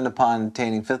 henchman upon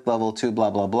attaining 5th level, 2 blah,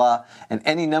 blah, blah, and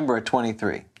any number at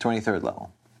 23rd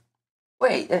level.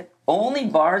 Wait, only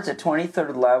bards at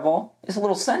 23rd level? It's a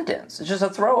little sentence. It's just a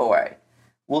throwaway.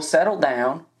 We'll settle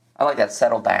down. I like that,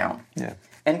 settle down. Yeah.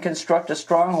 And construct a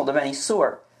stronghold of any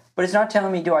sort. But it's not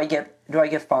telling me, do I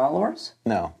get followers?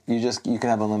 No, you can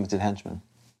have unlimited henchmen.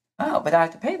 Oh, but I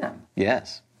have to pay them.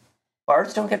 Yes.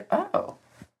 Bards don't get, oh.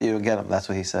 You don't get them, that's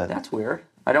what he said. That's weird.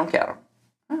 I don't get them.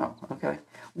 Oh, okay.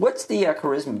 What's the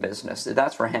charisma business?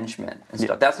 That's for henchmen and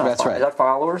stuff. That's not that's right. Is that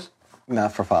followers?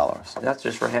 Not for followers. That's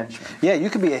just for henchmen. Yeah, you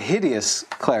could be a hideous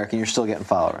cleric and you're still getting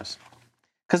followers.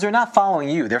 Because they're not following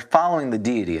you. They're following the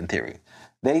deity, in theory.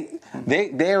 They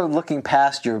are looking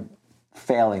past your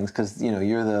failings because,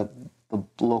 you're the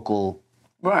local...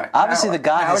 Right. Obviously, the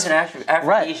god has... an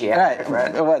aphrodisiac.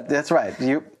 Right. That's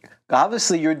right.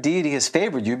 Obviously, your deity has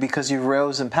favored you because you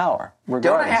rose in power. Regardless.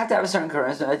 Don't I have to have a certain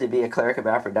charisma to be a cleric of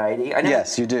Aphrodite?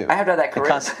 Yes, you do. I have to have that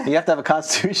charisma. You have to have a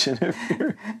constitution.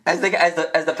 as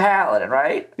the paladin,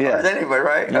 right? Yeah. Or as anybody,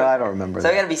 right? No, I don't remember. So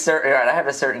I got to be certain. Right, I have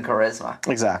a certain charisma.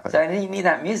 Exactly. So you need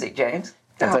that music, James.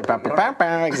 It's like,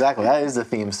 exactly. That is the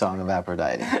theme song of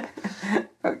Aphrodite.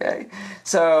 Okay.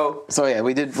 So yeah,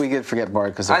 we did forget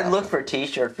Bard because I looked for a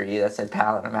T-shirt for you that said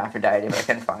Paladin Aphrodite, but I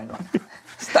couldn't find one.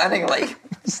 Stunningly.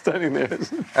 Stunning there.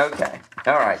 Okay.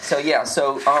 All right.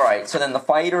 So all right. So then the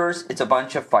fighters, it's a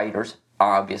bunch of fighters,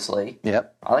 obviously.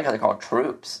 Yep. I like how they call it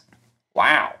troops.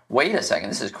 Wow. Wait a second.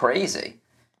 This is crazy.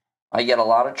 I get a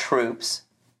lot of troops.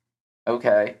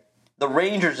 Okay. The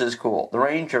Rangers is cool. The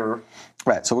Ranger.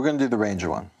 Right. So we're going to do the Ranger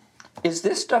one. Is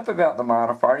this stuff about the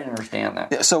modifier? I didn't understand that.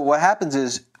 Yeah, so what happens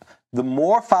is the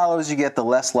more followers you get, the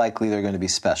less likely they're going to be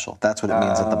special. That's what it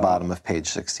means at the bottom of page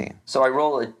 16. So I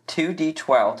roll a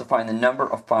 2d12 to find the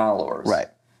number of followers. Right.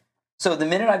 So the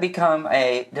minute I become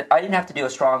I didn't have to do a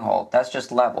stronghold. That's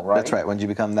just level, right? That's right. When you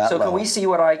become that So level. can we see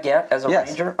what I get as a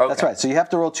Ranger? Okay. That's right. So you have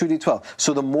to roll 2d12.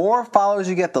 So the more followers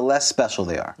you get, the less special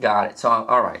they are. Got it. So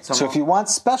all right. So if you want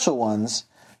special ones,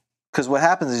 because what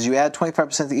happens is you add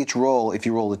 25% to each roll if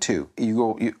you roll a 2.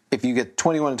 If you get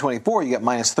 21 and 24, you get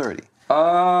minus 30.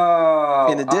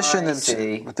 Oh, in addition,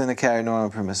 see. within the carry normal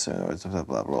permissive, blah,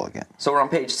 blah, roll again. So we're on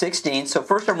page 16. So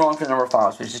first I'm rolling for the number of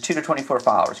followers, which is 2 to 24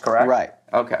 followers, correct? Right.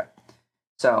 Okay.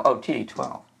 So,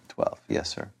 TD12. 12, yes,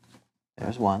 sir.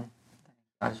 There's one.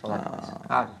 I just rolled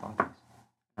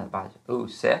that. Ooh,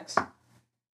 6.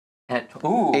 And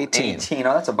 18. 18.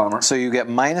 Oh, that's a bummer. So you get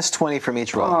minus 20 from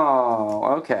each roll.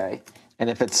 Oh, okay. And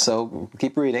if it's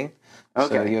keep reading.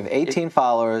 Okay. So you have 18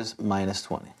 followers minus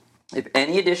 20. If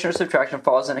any addition or subtraction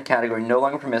falls in a category no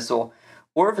longer permissible,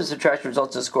 or if a subtraction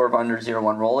results in a score of under 0,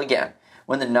 1, roll again.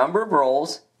 When the number of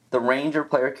rolls the Ranger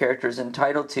player character is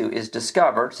entitled to is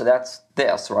discovered, so that's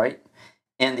this, right?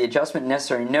 And the adjustment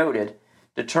necessary noted,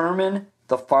 determine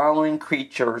the following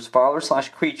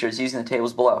followers/creatures using the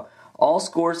tables below. All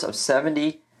scores of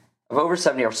over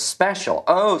 70 are special.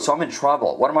 Oh, so I'm in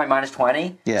trouble. What am I, minus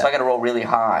 20? Yeah. So I got to roll really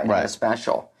high to right. get a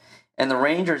special. And the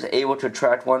Ranger is able to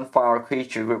attract one follower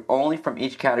creature group only from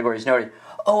each category as noted.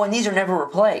 Oh, and these are never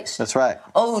replaced. That's right.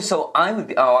 Oh, so I would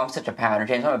be... Oh, I'm such a pattern,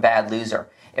 James. I'm a bad loser.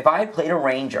 If I had played a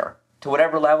Ranger to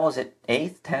whatever level, is it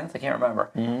 8th, 10th? I can't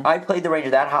remember. Mm-hmm. I played the Ranger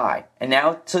that high. And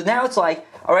now it's like,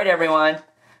 all right, everyone,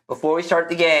 before we start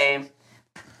the game,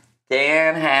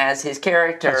 Dan has his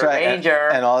character, that's right. Ranger.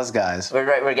 And all his guys. We're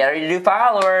getting ready to do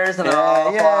followers, and they're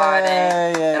all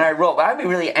flying. And I roll. But I'd be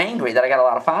really angry that I got a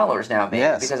lot of followers now, maybe,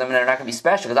 because they're not going to be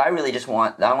special, because I really just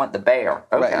want the bear.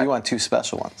 Okay. Right, you want 2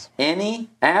 special ones.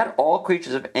 Add all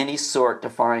creatures of any sort to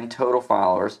find total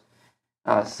followers.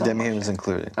 Demi-humans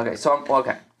included. Okay, so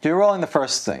okay. You're rolling the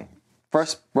first thing.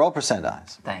 First, roll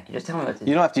percentiles. Thank you. Just tell me what to do.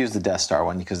 You don't have to use the Death Star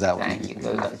one, because that Thank you.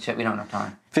 We don't have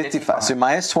time. 55. So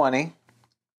minus 20.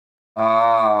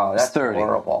 Oh, that's 30.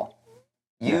 horrible.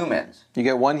 Humans. You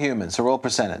get 1 human, so roll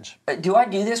percentage. Do I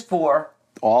do this for...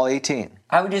 All 18.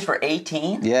 I would do this for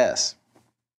 18? Yes.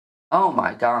 Oh,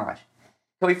 my gosh.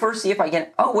 Can we first see if I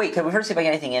get... Oh, wait. Can we first see if I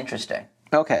get anything interesting?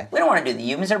 Okay. We don't want to do the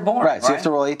humans. They're boring, right? So you have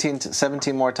to roll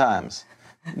 17 more times.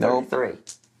 Nope.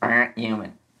 33.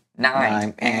 Human.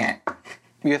 9.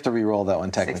 You have to re-roll that one,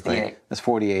 technically. 68. That's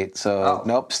 48. So,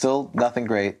 nope, still nothing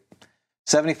great.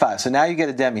 75. So now you get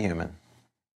a demi-human.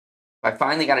 I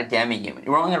finally got a demi-human.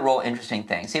 We're only going to roll interesting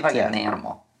things. See if I get an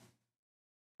animal.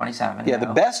 27. Yeah, the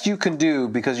best you can do,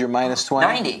 because you're minus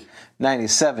 20. 90.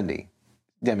 70.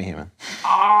 Demi-human.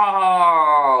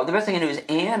 Oh, the best thing I can do is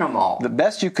animal. The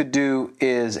best you could do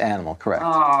is animal, correct.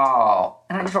 Oh,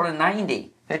 and I just rolled a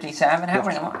 90. 57? How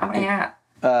many at?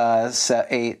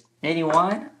 8.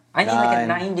 81? I need 9, like a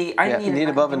 90. I need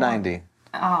above a 90.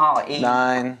 Oh, 8.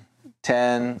 9,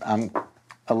 10,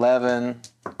 11,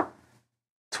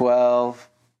 12,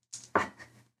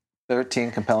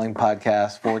 13, compelling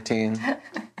podcast, 14,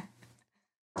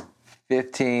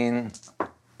 15,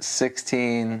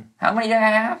 16. How many do I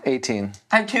have? 18.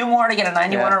 I have 2 more to get a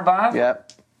 91 or above?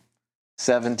 Yep.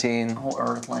 17. Oh,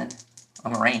 Erdlin.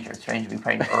 I'm a Ranger. It's strange to be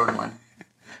playing Erdlin.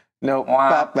 Nope.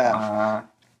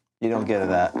 You don't get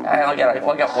that. I'll get a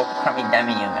crummy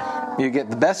demi-human. You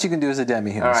get the best you can do is a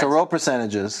demi-human. Right. So roll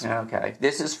percentages. Okay.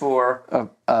 This is for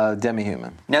a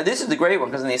demi-human. Now this is the great one,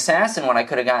 because in the assassin one I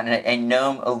could have gotten a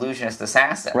gnome illusionist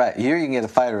assassin. Right. Here you can get a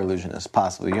fighter illusionist,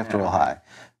 possibly. You have to roll high.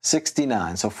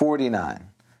 69. So 49.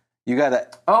 You got to...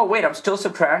 Oh, wait. I'm still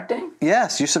subtracting?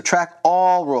 Yes. You subtract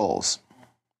all rolls.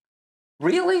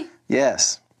 Really?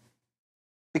 Yes.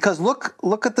 Because look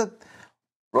at the...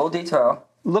 Roll D12.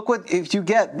 Look what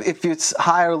if it's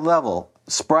higher level.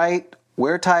 Sprite,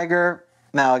 Were-Tiger.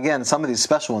 Now, again, some of these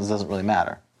special ones doesn't really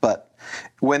matter. But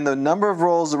when the number of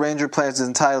rolls the Ranger player is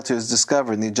entitled to is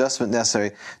discovered and the adjustment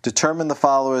necessary, determine the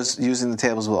followers using the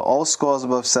tables below. All scores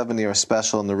above 70 are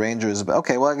special, and the Ranger is above...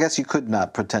 Okay, well, I guess you could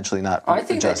potentially not I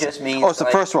think adjust that just means... Oh, it's the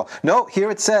first roll. No, here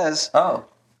it says... Oh.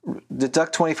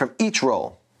 Deduct 20 from each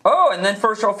roll. Oh, Oh, and then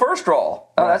first roll.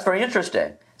 Oh, Right. that's very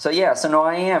interesting. So now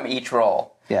I am each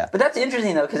roll. Yeah. But that's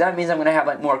interesting, though, because that means I'm going to have,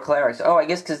 like, more clerics. Oh, I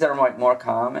guess because they're, like, more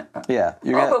common. Yeah.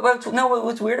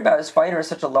 What's weird about it is fighter is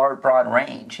such a large, broad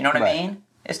range. You know what I mean?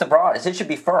 It's the broadest. It should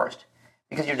be first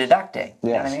because you're deducting. You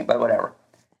know what I mean? But whatever.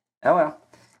 Oh, well.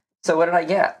 So what did I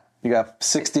get? You got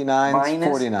 69, Minus?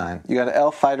 49. You got an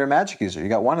elf, fighter, magic user. You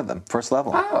got one of them, first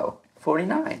level. Oh,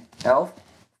 49. Elf,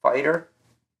 fighter.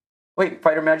 Wait,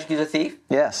 fighter, magic user, thief?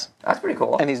 Yes. That's pretty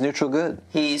cool. And he's neutral good.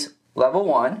 He's level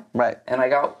 1. Right. And I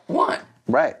got 1.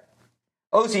 Right.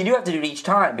 Oh, so you do have to do it each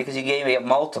time because you gave me a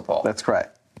multiple. That's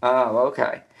correct. Oh,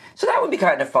 okay. So that would be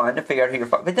kind of fun to figure out who you're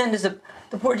fighting. But then does the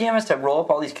poor GM has to roll up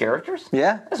all these characters?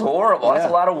 Yeah. That's horrible. Yeah. That's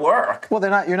a lot of work. Well,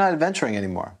 you're not adventuring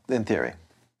anymore, in theory.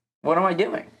 What am I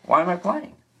doing? Why am I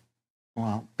playing?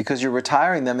 Well, because you're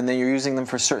retiring them and then you're using them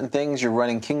for certain things. You're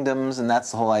running kingdoms, and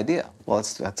that's the whole idea. Well,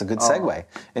 that's a good segue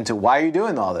into why are you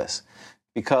doing all this?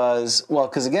 Because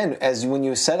again, when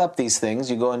you set up these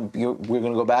things, we're going to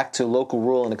go back to local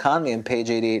rule and economy on page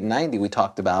 88 and 90. We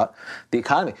talked about the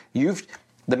economy.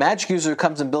 The magic user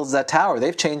comes and builds that tower.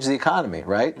 They've changed the economy,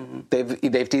 right? Mm-hmm.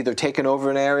 They've either taken over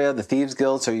an area, the thieves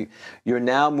guild. So you're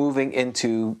now moving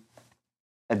into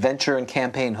adventure and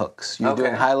campaign hooks. You're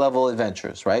doing high level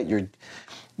adventures, right?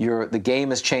 The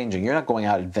game is changing. You're not going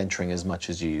out adventuring as much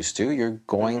as you used to. You're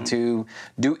going to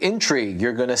do intrigue.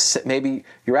 You're going to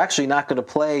you're actually not going to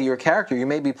play your character. You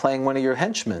may be playing one of your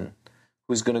henchmen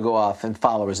who's going to go off and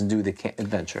followers and do the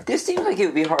adventure. This seems like it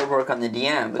would be hard work on the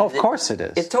DM. Oh, of course it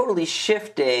is. It's totally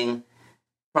shifting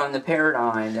from the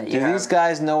paradigm that you have. Do these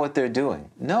guys know what they're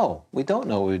doing? No, we don't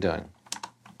know what we're doing.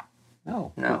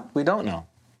 No. We don't know.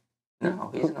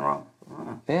 No, he's in the wrong.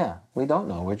 Yeah, we don't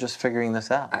know. We're just figuring this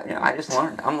out. I just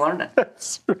learned. I'm learning.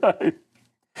 That's right.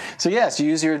 So yes, you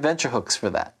use your adventure hooks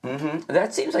for that. Mm-hmm.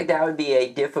 That seems like that would be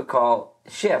a difficult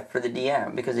shift for the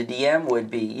DM because the DM would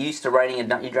be used to writing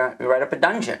you write up a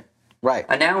dungeon. Right.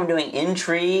 And now I'm doing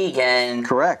intrigue and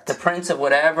correct. The prince of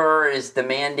whatever is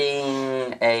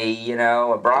demanding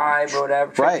a bribe or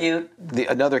whatever, tribute. Right.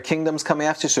 Another kingdom's coming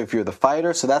after you, so if you're the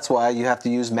fighter, so that's why you have to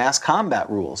use mass combat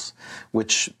rules,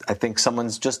 which I think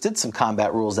someone's just did some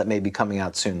combat rules that may be coming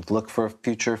out soon. Look for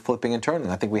future flipping and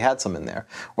turning. I think we had some in there.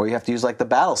 Or you have to use like the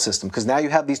battle system, because now you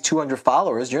have these 200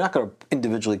 followers. You're not going to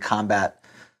individually combat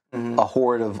a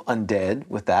horde of undead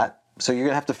with that. So you're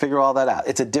going to have to figure all that out.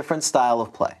 It's a different style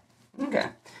of play. Okay.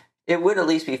 It would at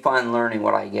least be fun learning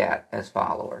what I get as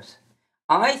followers.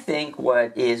 I think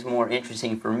what is more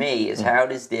interesting for me is how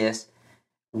does this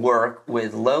work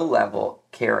with low-level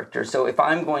characters? So if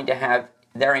I'm going to have,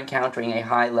 they're encountering a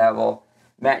high-level,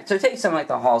 so take something like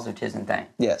the Halls of Tizen thing.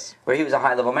 Yes. Where he was a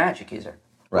high-level magic user.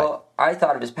 Right. Well, I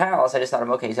thought of his palace, I just thought of,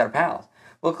 okay, he's got a palace.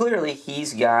 Well, clearly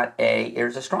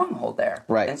there's a stronghold there.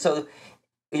 Right. And so,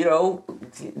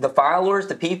 the followers,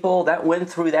 the people, that went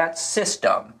through that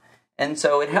system. And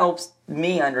so it helps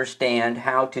me understand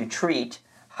how to treat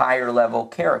higher level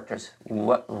characters.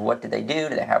 What do they do?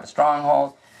 Do they have a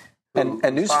stronghold? And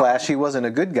newsflash, he wasn't a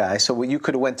good guy, so you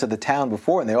could have went to the town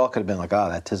before, and they all could have been like,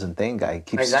 that Tizen Thane guy, he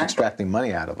keeps extracting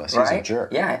money out of us. He's a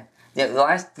jerk. Yeah. The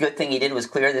last good thing he did was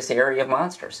clear this area of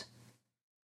monsters.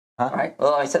 Huh? Right?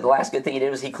 Well, I said the last good thing he did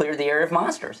was he cleared the area of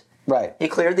monsters. Right. He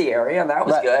cleared the area, and that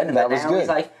was good. And that was good. He's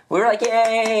like, we were like,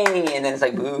 yay! And then it's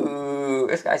like, boo,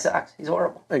 this guy sucks. He's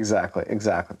horrible. Exactly.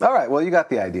 All right, well, you got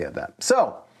the idea of that.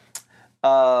 So,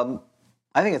 I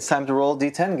think it's time to roll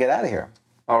D10 and get out of here.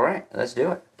 All right, let's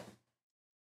do it.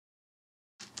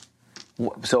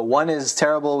 So 1 is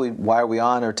terrible, why are we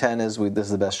on? Or 10 is, this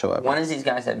is the best show ever. 1 is these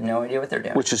guys have no idea what they're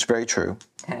doing. Which is very true.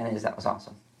 10 is that was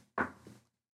awesome.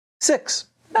 6.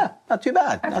 Yeah, not too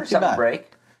bad. After summer break.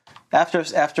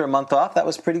 After a month off, that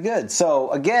was pretty good.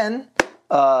 So again,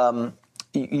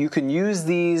 you can use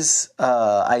these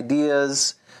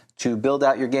ideas to build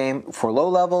out your game for low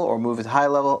level or move it to high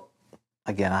level.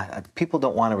 Again, people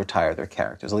don't want to retire their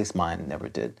characters. At least mine never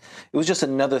did. It was just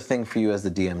another thing for you as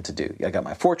the DM to do. I got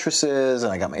my fortresses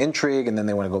and I got my intrigue, and then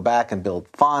they want to go back and build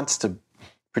fonts to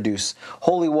produce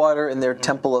holy water in their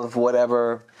temple of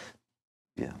whatever.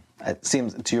 Yeah, it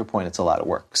seems, to your point, it's a lot of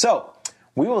work. So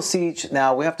we will see.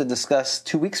 Now we have to discuss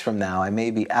 2 weeks from now. I may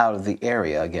be out of the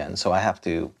area again, so I'll have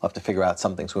to figure out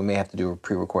something. So we may have to do a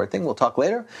pre-recorded thing. We'll talk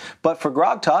later. But for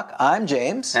Grog Talk, I'm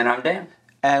James. And I'm Dan.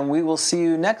 And we will see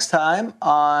you next time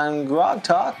on Grog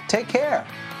Talk. Take care.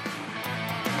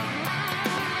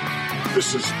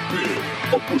 This has been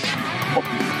a Bushy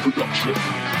Puppy production.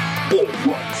 All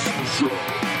rights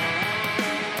reserved.